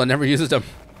disposal. I never uses them.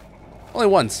 Only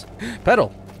once.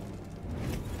 Pedal.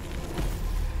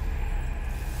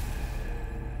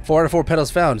 4 out of 4 pedals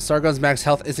found. Sargon's max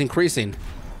health is increasing.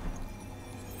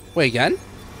 Wait, again?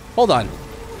 Hold on.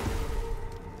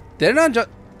 Did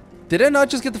I not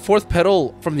just get the 4th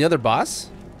pedal from the other boss?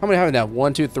 How many have I now?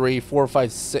 1, 2, 3, 4,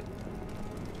 5, 6.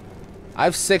 I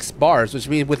have 6 bars, which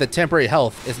means with a temporary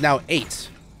health, it's now 8.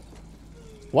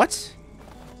 What?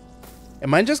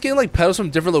 Am I just getting like pedals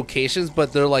from different locations,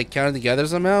 but they're like counted together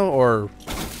somehow? Or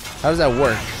how does that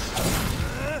work?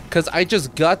 Because I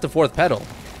just got the 4th pedal.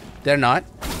 They're not?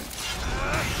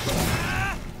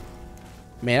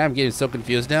 Man, I'm getting so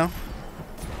confused now.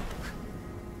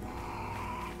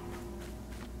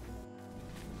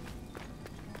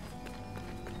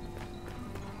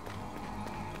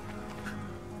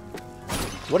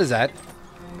 What is that?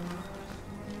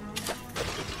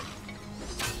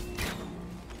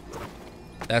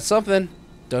 That's something.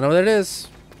 Don't know what it is.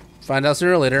 Find out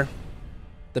sooner or later.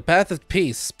 The path of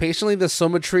peace. Patiently the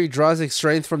Soma tree draws its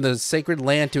strength from the sacred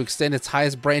land to extend its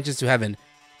highest branches to heaven.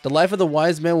 The life of the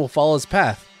wise man will follow his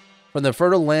path. From the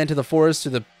fertile land to the forest to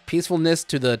the peacefulness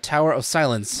to the tower of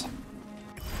silence.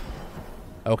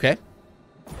 Okay.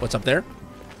 What's up there?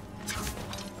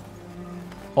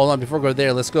 Hold on, before we go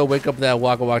there, let's go wake up that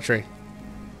Waka Waka tree.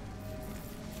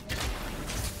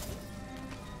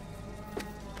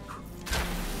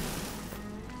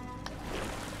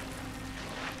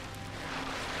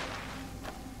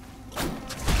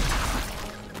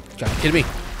 God, kidding me?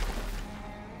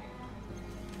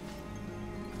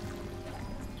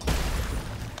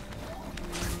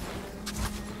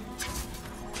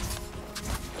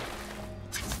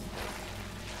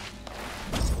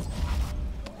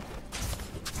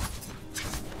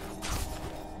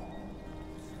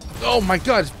 Oh my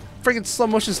god, freaking slow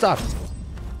motion stop.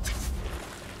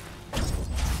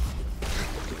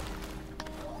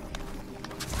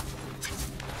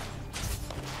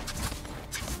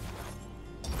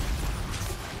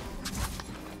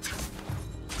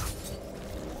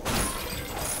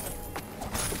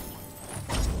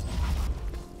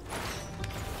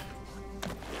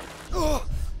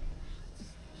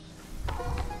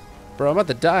 Bro, I'm about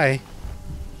to die.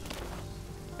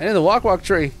 I need the Waka Waka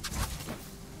tree.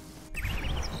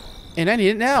 And I need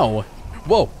it now.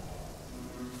 Whoa.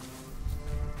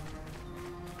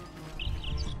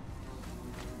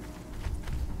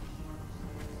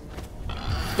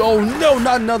 Oh no,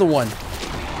 not another one.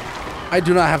 I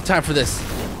do not have time for this.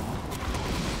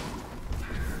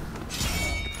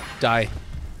 Die.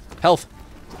 Health.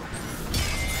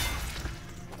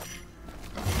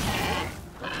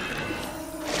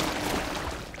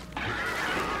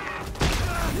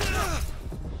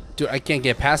 Dude, I can't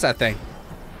get past that thing.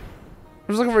 I'm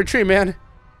just looking for a tree, man.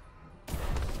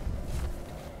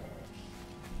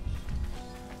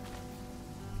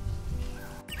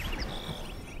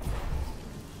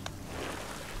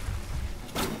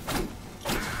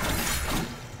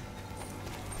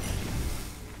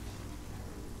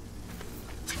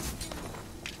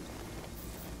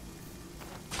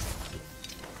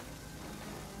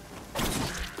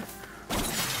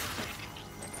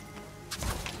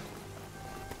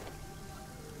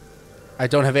 I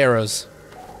don't have arrows.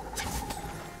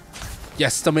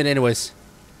 Yes, still made it anyways.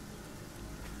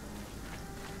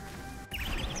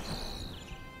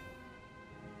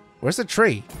 Where's the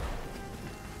tree?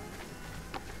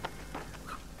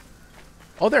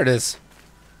 Oh, there it is.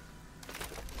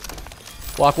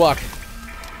 Walk, walk.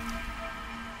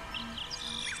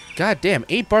 God damn,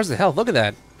 8 bars of health. Look at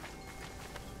that.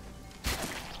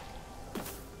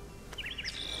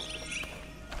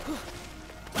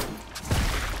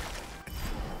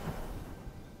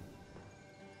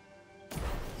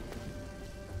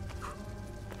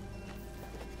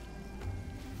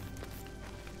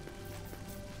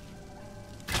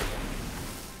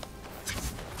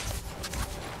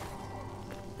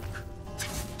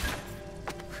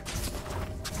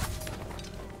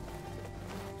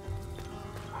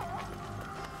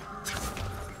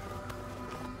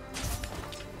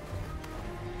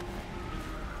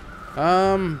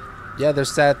 Yeah,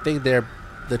 there's that thing there,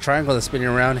 the triangle that's spinning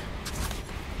around.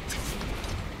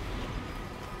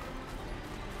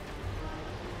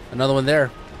 Another one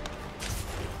there.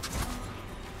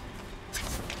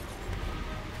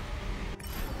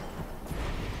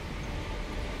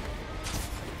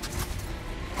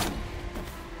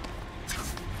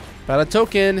 Found a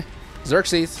token.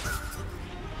 Xerxes.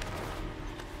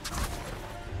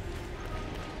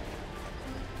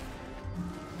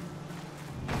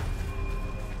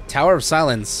 Tower of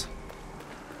Silence.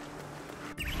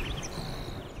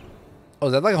 Oh,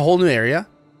 is that like a whole new area?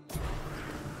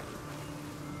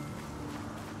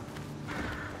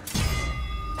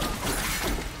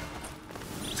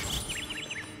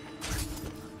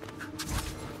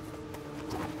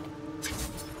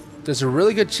 There's a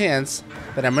really good chance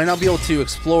that I might not be able to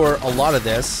explore a lot of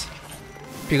this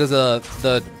because of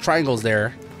the triangles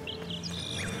there.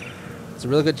 It's a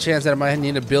really good chance that I might need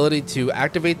an ability to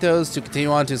activate those to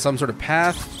continue on to some sort of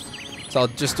path. So I'll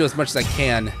just do as much as I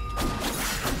can.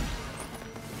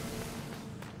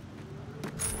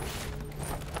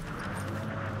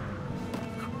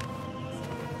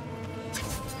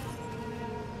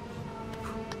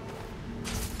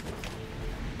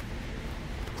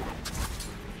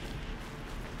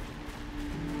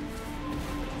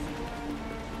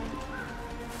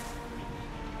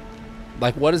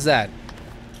 Like, what is that?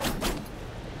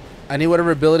 I need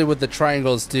whatever ability with the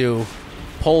triangles to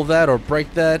pull that or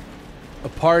break that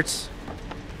apart.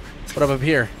 What up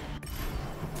here?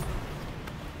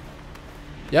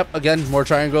 Yep, again, more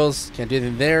triangles. Can't do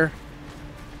anything there.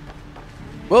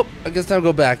 Well, I guess I'll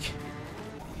go back.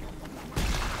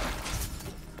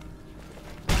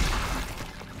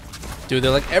 Dude,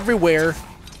 they're like everywhere.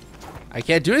 I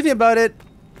can't do anything about it.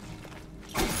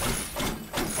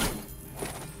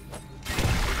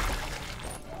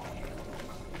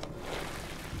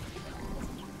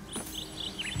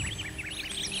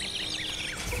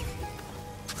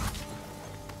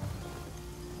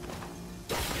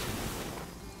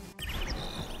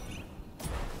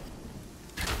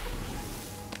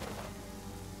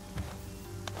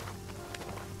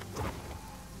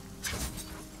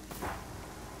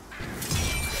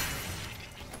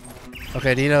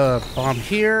 Okay, I need a bomb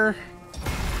here.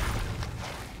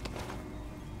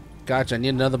 Gotcha, I need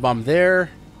another bomb there.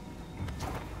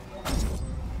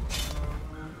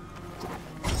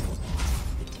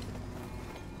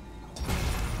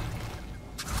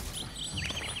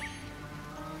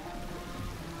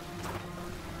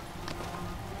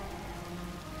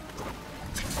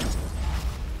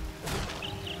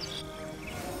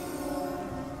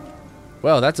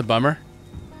 Well, that's a bummer.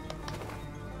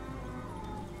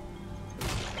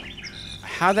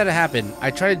 How did that happen? I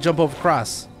tried to jump over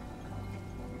across.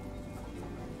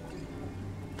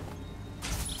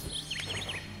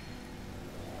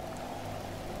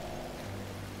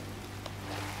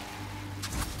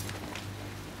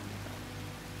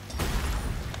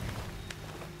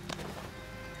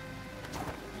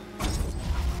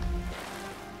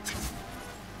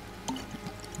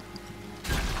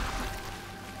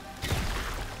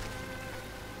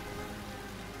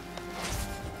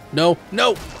 No,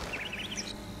 no!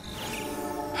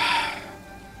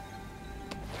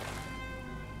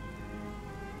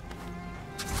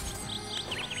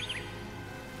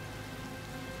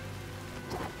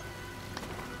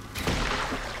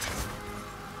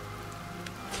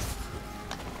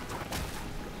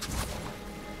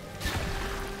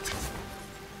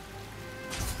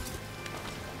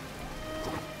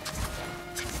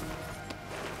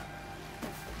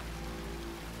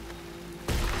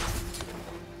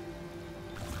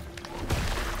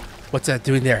 What's that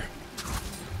doing there?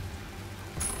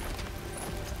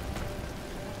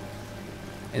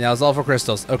 And that was all for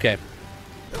crystals. Okay.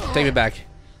 Take me back.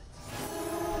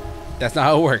 That's not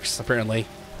how it works, apparently.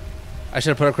 I should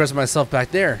have put a crystal myself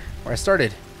back there, where I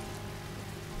started.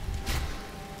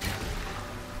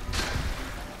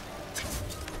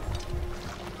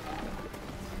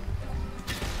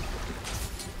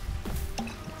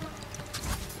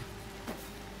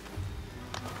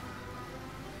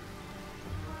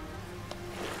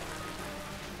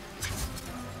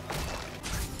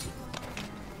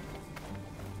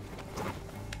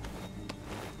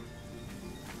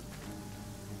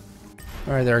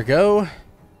 Alright, there we go.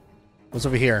 What's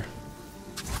over here?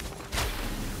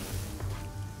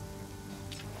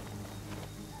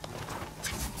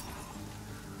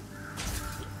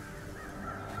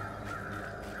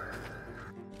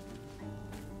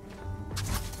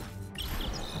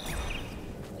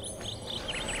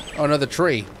 Oh, another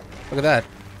tree. Look at that.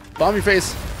 Bomb your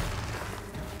face.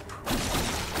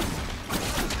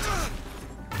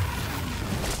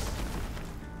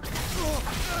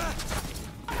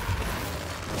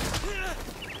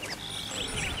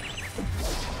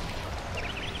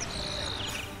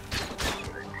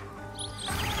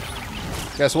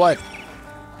 Guess what?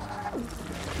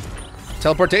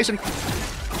 Teleportation.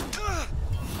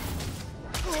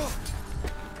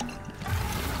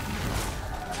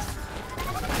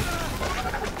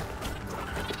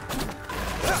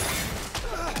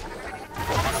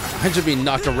 I should be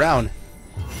knocked around.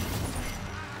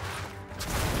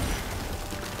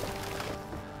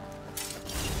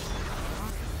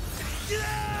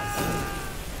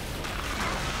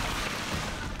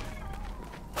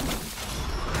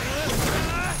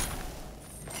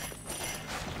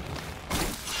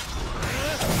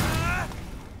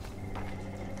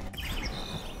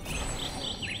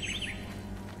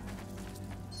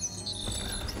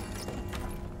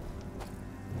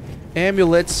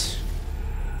 Amulets.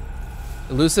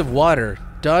 Elusive water.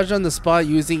 Dodge on the spot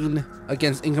using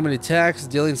against incoming attacks,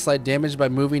 dealing slight damage by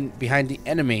moving behind the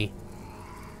enemy.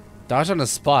 Dodge on the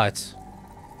spot.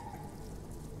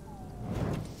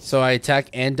 So I attack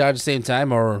and dodge at the same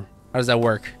time, or how does that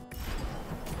work?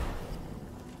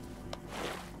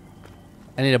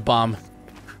 I need a bomb.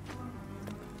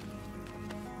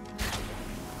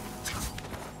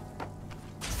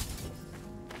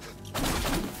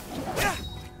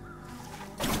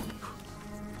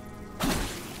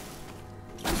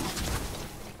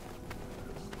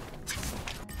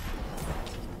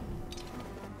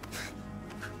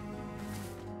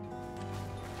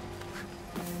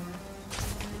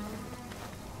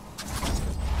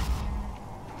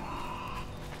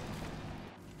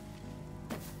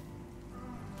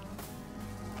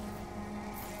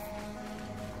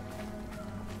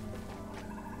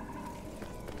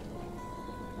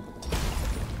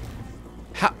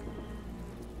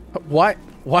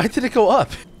 Why did it go up?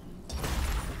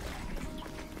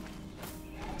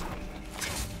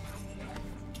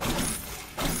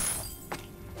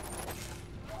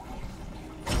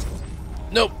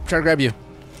 Nope, try to grab you.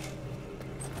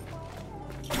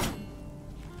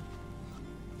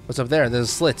 What's up there? There's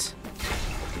a slit.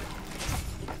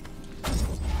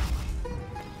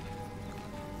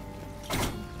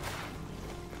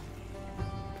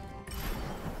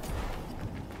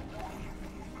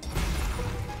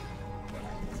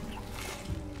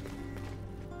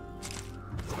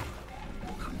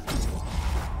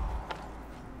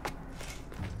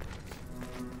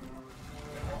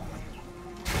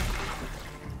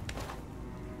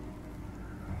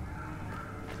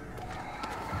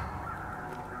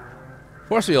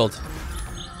 Force field.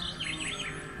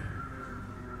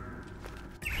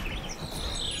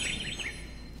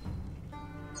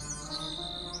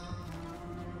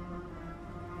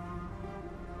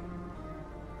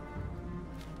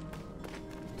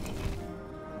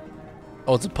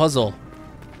 Oh, it's a puzzle.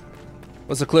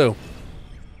 What's the clue?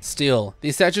 Steel.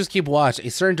 These statues keep watch, a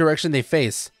certain direction they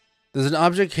face. There's an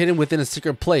object hidden within a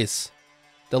secret place.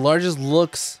 The largest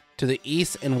looks to the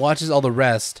east and watches all the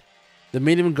rest. The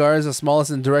medium guards the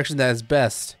smallest in the direction that is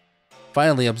best.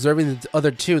 Finally, observing the other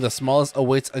two, the smallest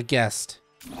awaits a guest.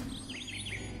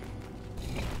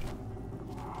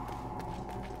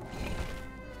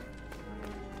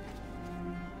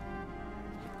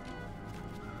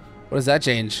 What does that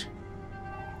change?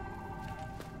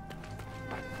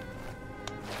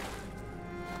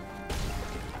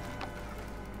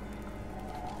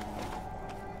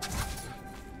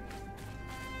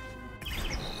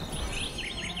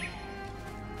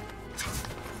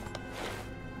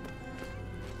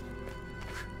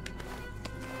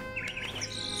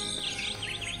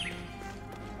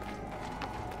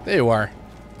 There you are.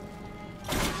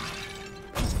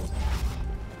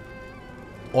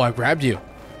 Oh, I grabbed you.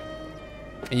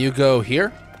 And you go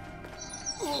here?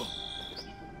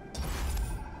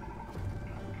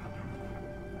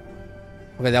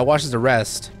 Okay, that watches the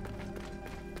rest.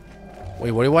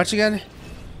 Wait, what do you watch again?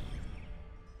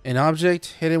 An object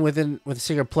hidden with a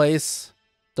secret place.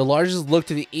 The largest look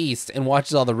to the east and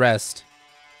watches all the rest.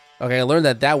 Okay, I learned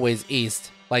that way is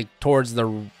east, like towards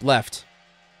the left.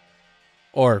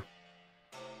 Or,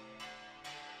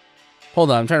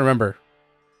 hold on, I'm trying to remember.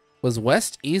 Was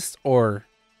west, east, or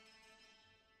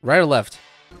right or left?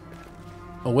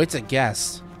 Oh, wait a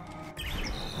guess.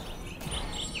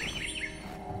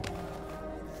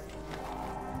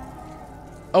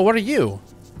 Oh, what are you?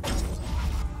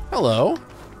 Hello.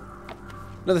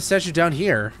 Another statue down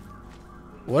here.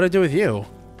 What do I do with you?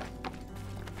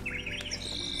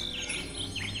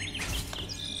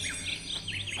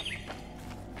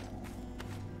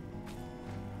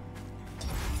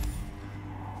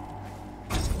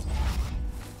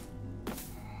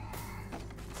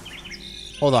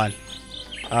 Hold on.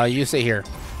 You stay here.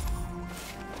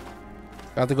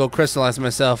 Got to go crystallize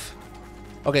myself.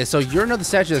 Okay, so you're another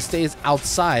statue that stays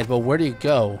outside, but where do you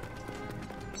go?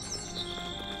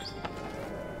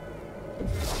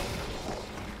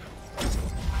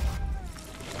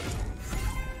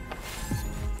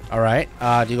 Alright,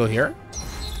 do you go here?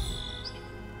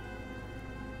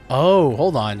 Oh,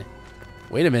 hold on.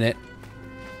 Wait a minute.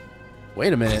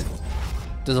 Wait a minute.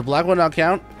 Does a black one not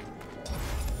count?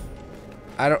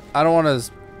 I don't want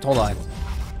to. Hold on. I'm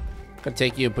gonna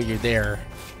take you and put you there.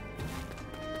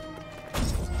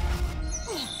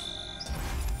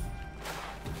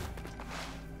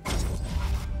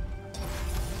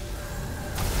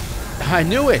 I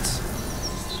knew it.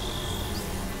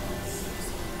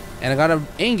 And I got an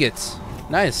ingot.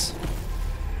 Nice.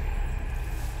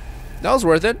 That was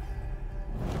worth it.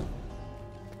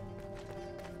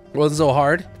 Wasn't so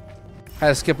hard. Had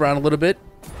to skip around a little bit.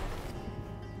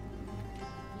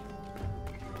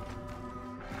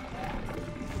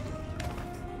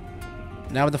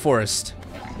 Now with the forest.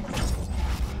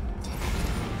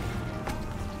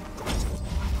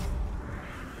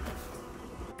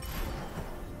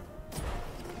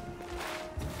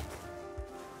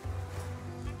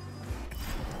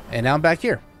 And now I'm back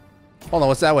here. Hold on,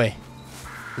 what's that way?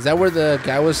 Is that where the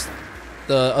guy was?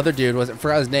 The other dude was, I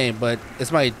forgot his name, but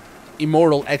it's my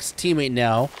immortal ex-teammate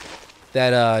now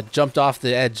that jumped off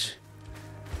the edge.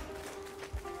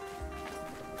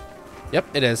 Yep,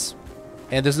 it is.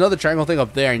 And there's another triangle thing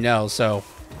up there, I know, so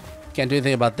can't do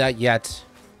anything about that yet.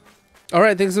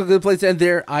 Alright, I think it's a good place to end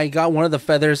there. I got one of the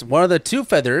feathers, one of the two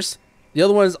feathers. The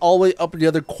other one is all the way up in the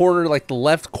other corner, like the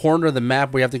left corner of the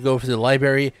map where you have to go to the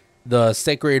library, the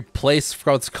sacred place, I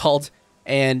forgot what it's called,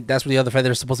 and that's where the other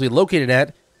feather is supposed to be located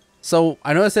at. So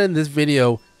I know I said in this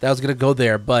video that I was going to go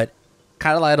there, but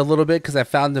kind of lied a little bit because I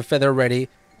found the feather already.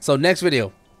 So next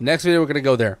video we're going to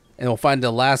go there, and we'll find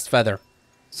the last feather.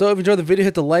 So if you enjoyed the video,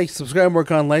 hit the like, subscribe, and work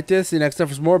on like this. See you next time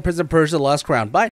for some more Prince of Persia: The Lost Crown. Bye!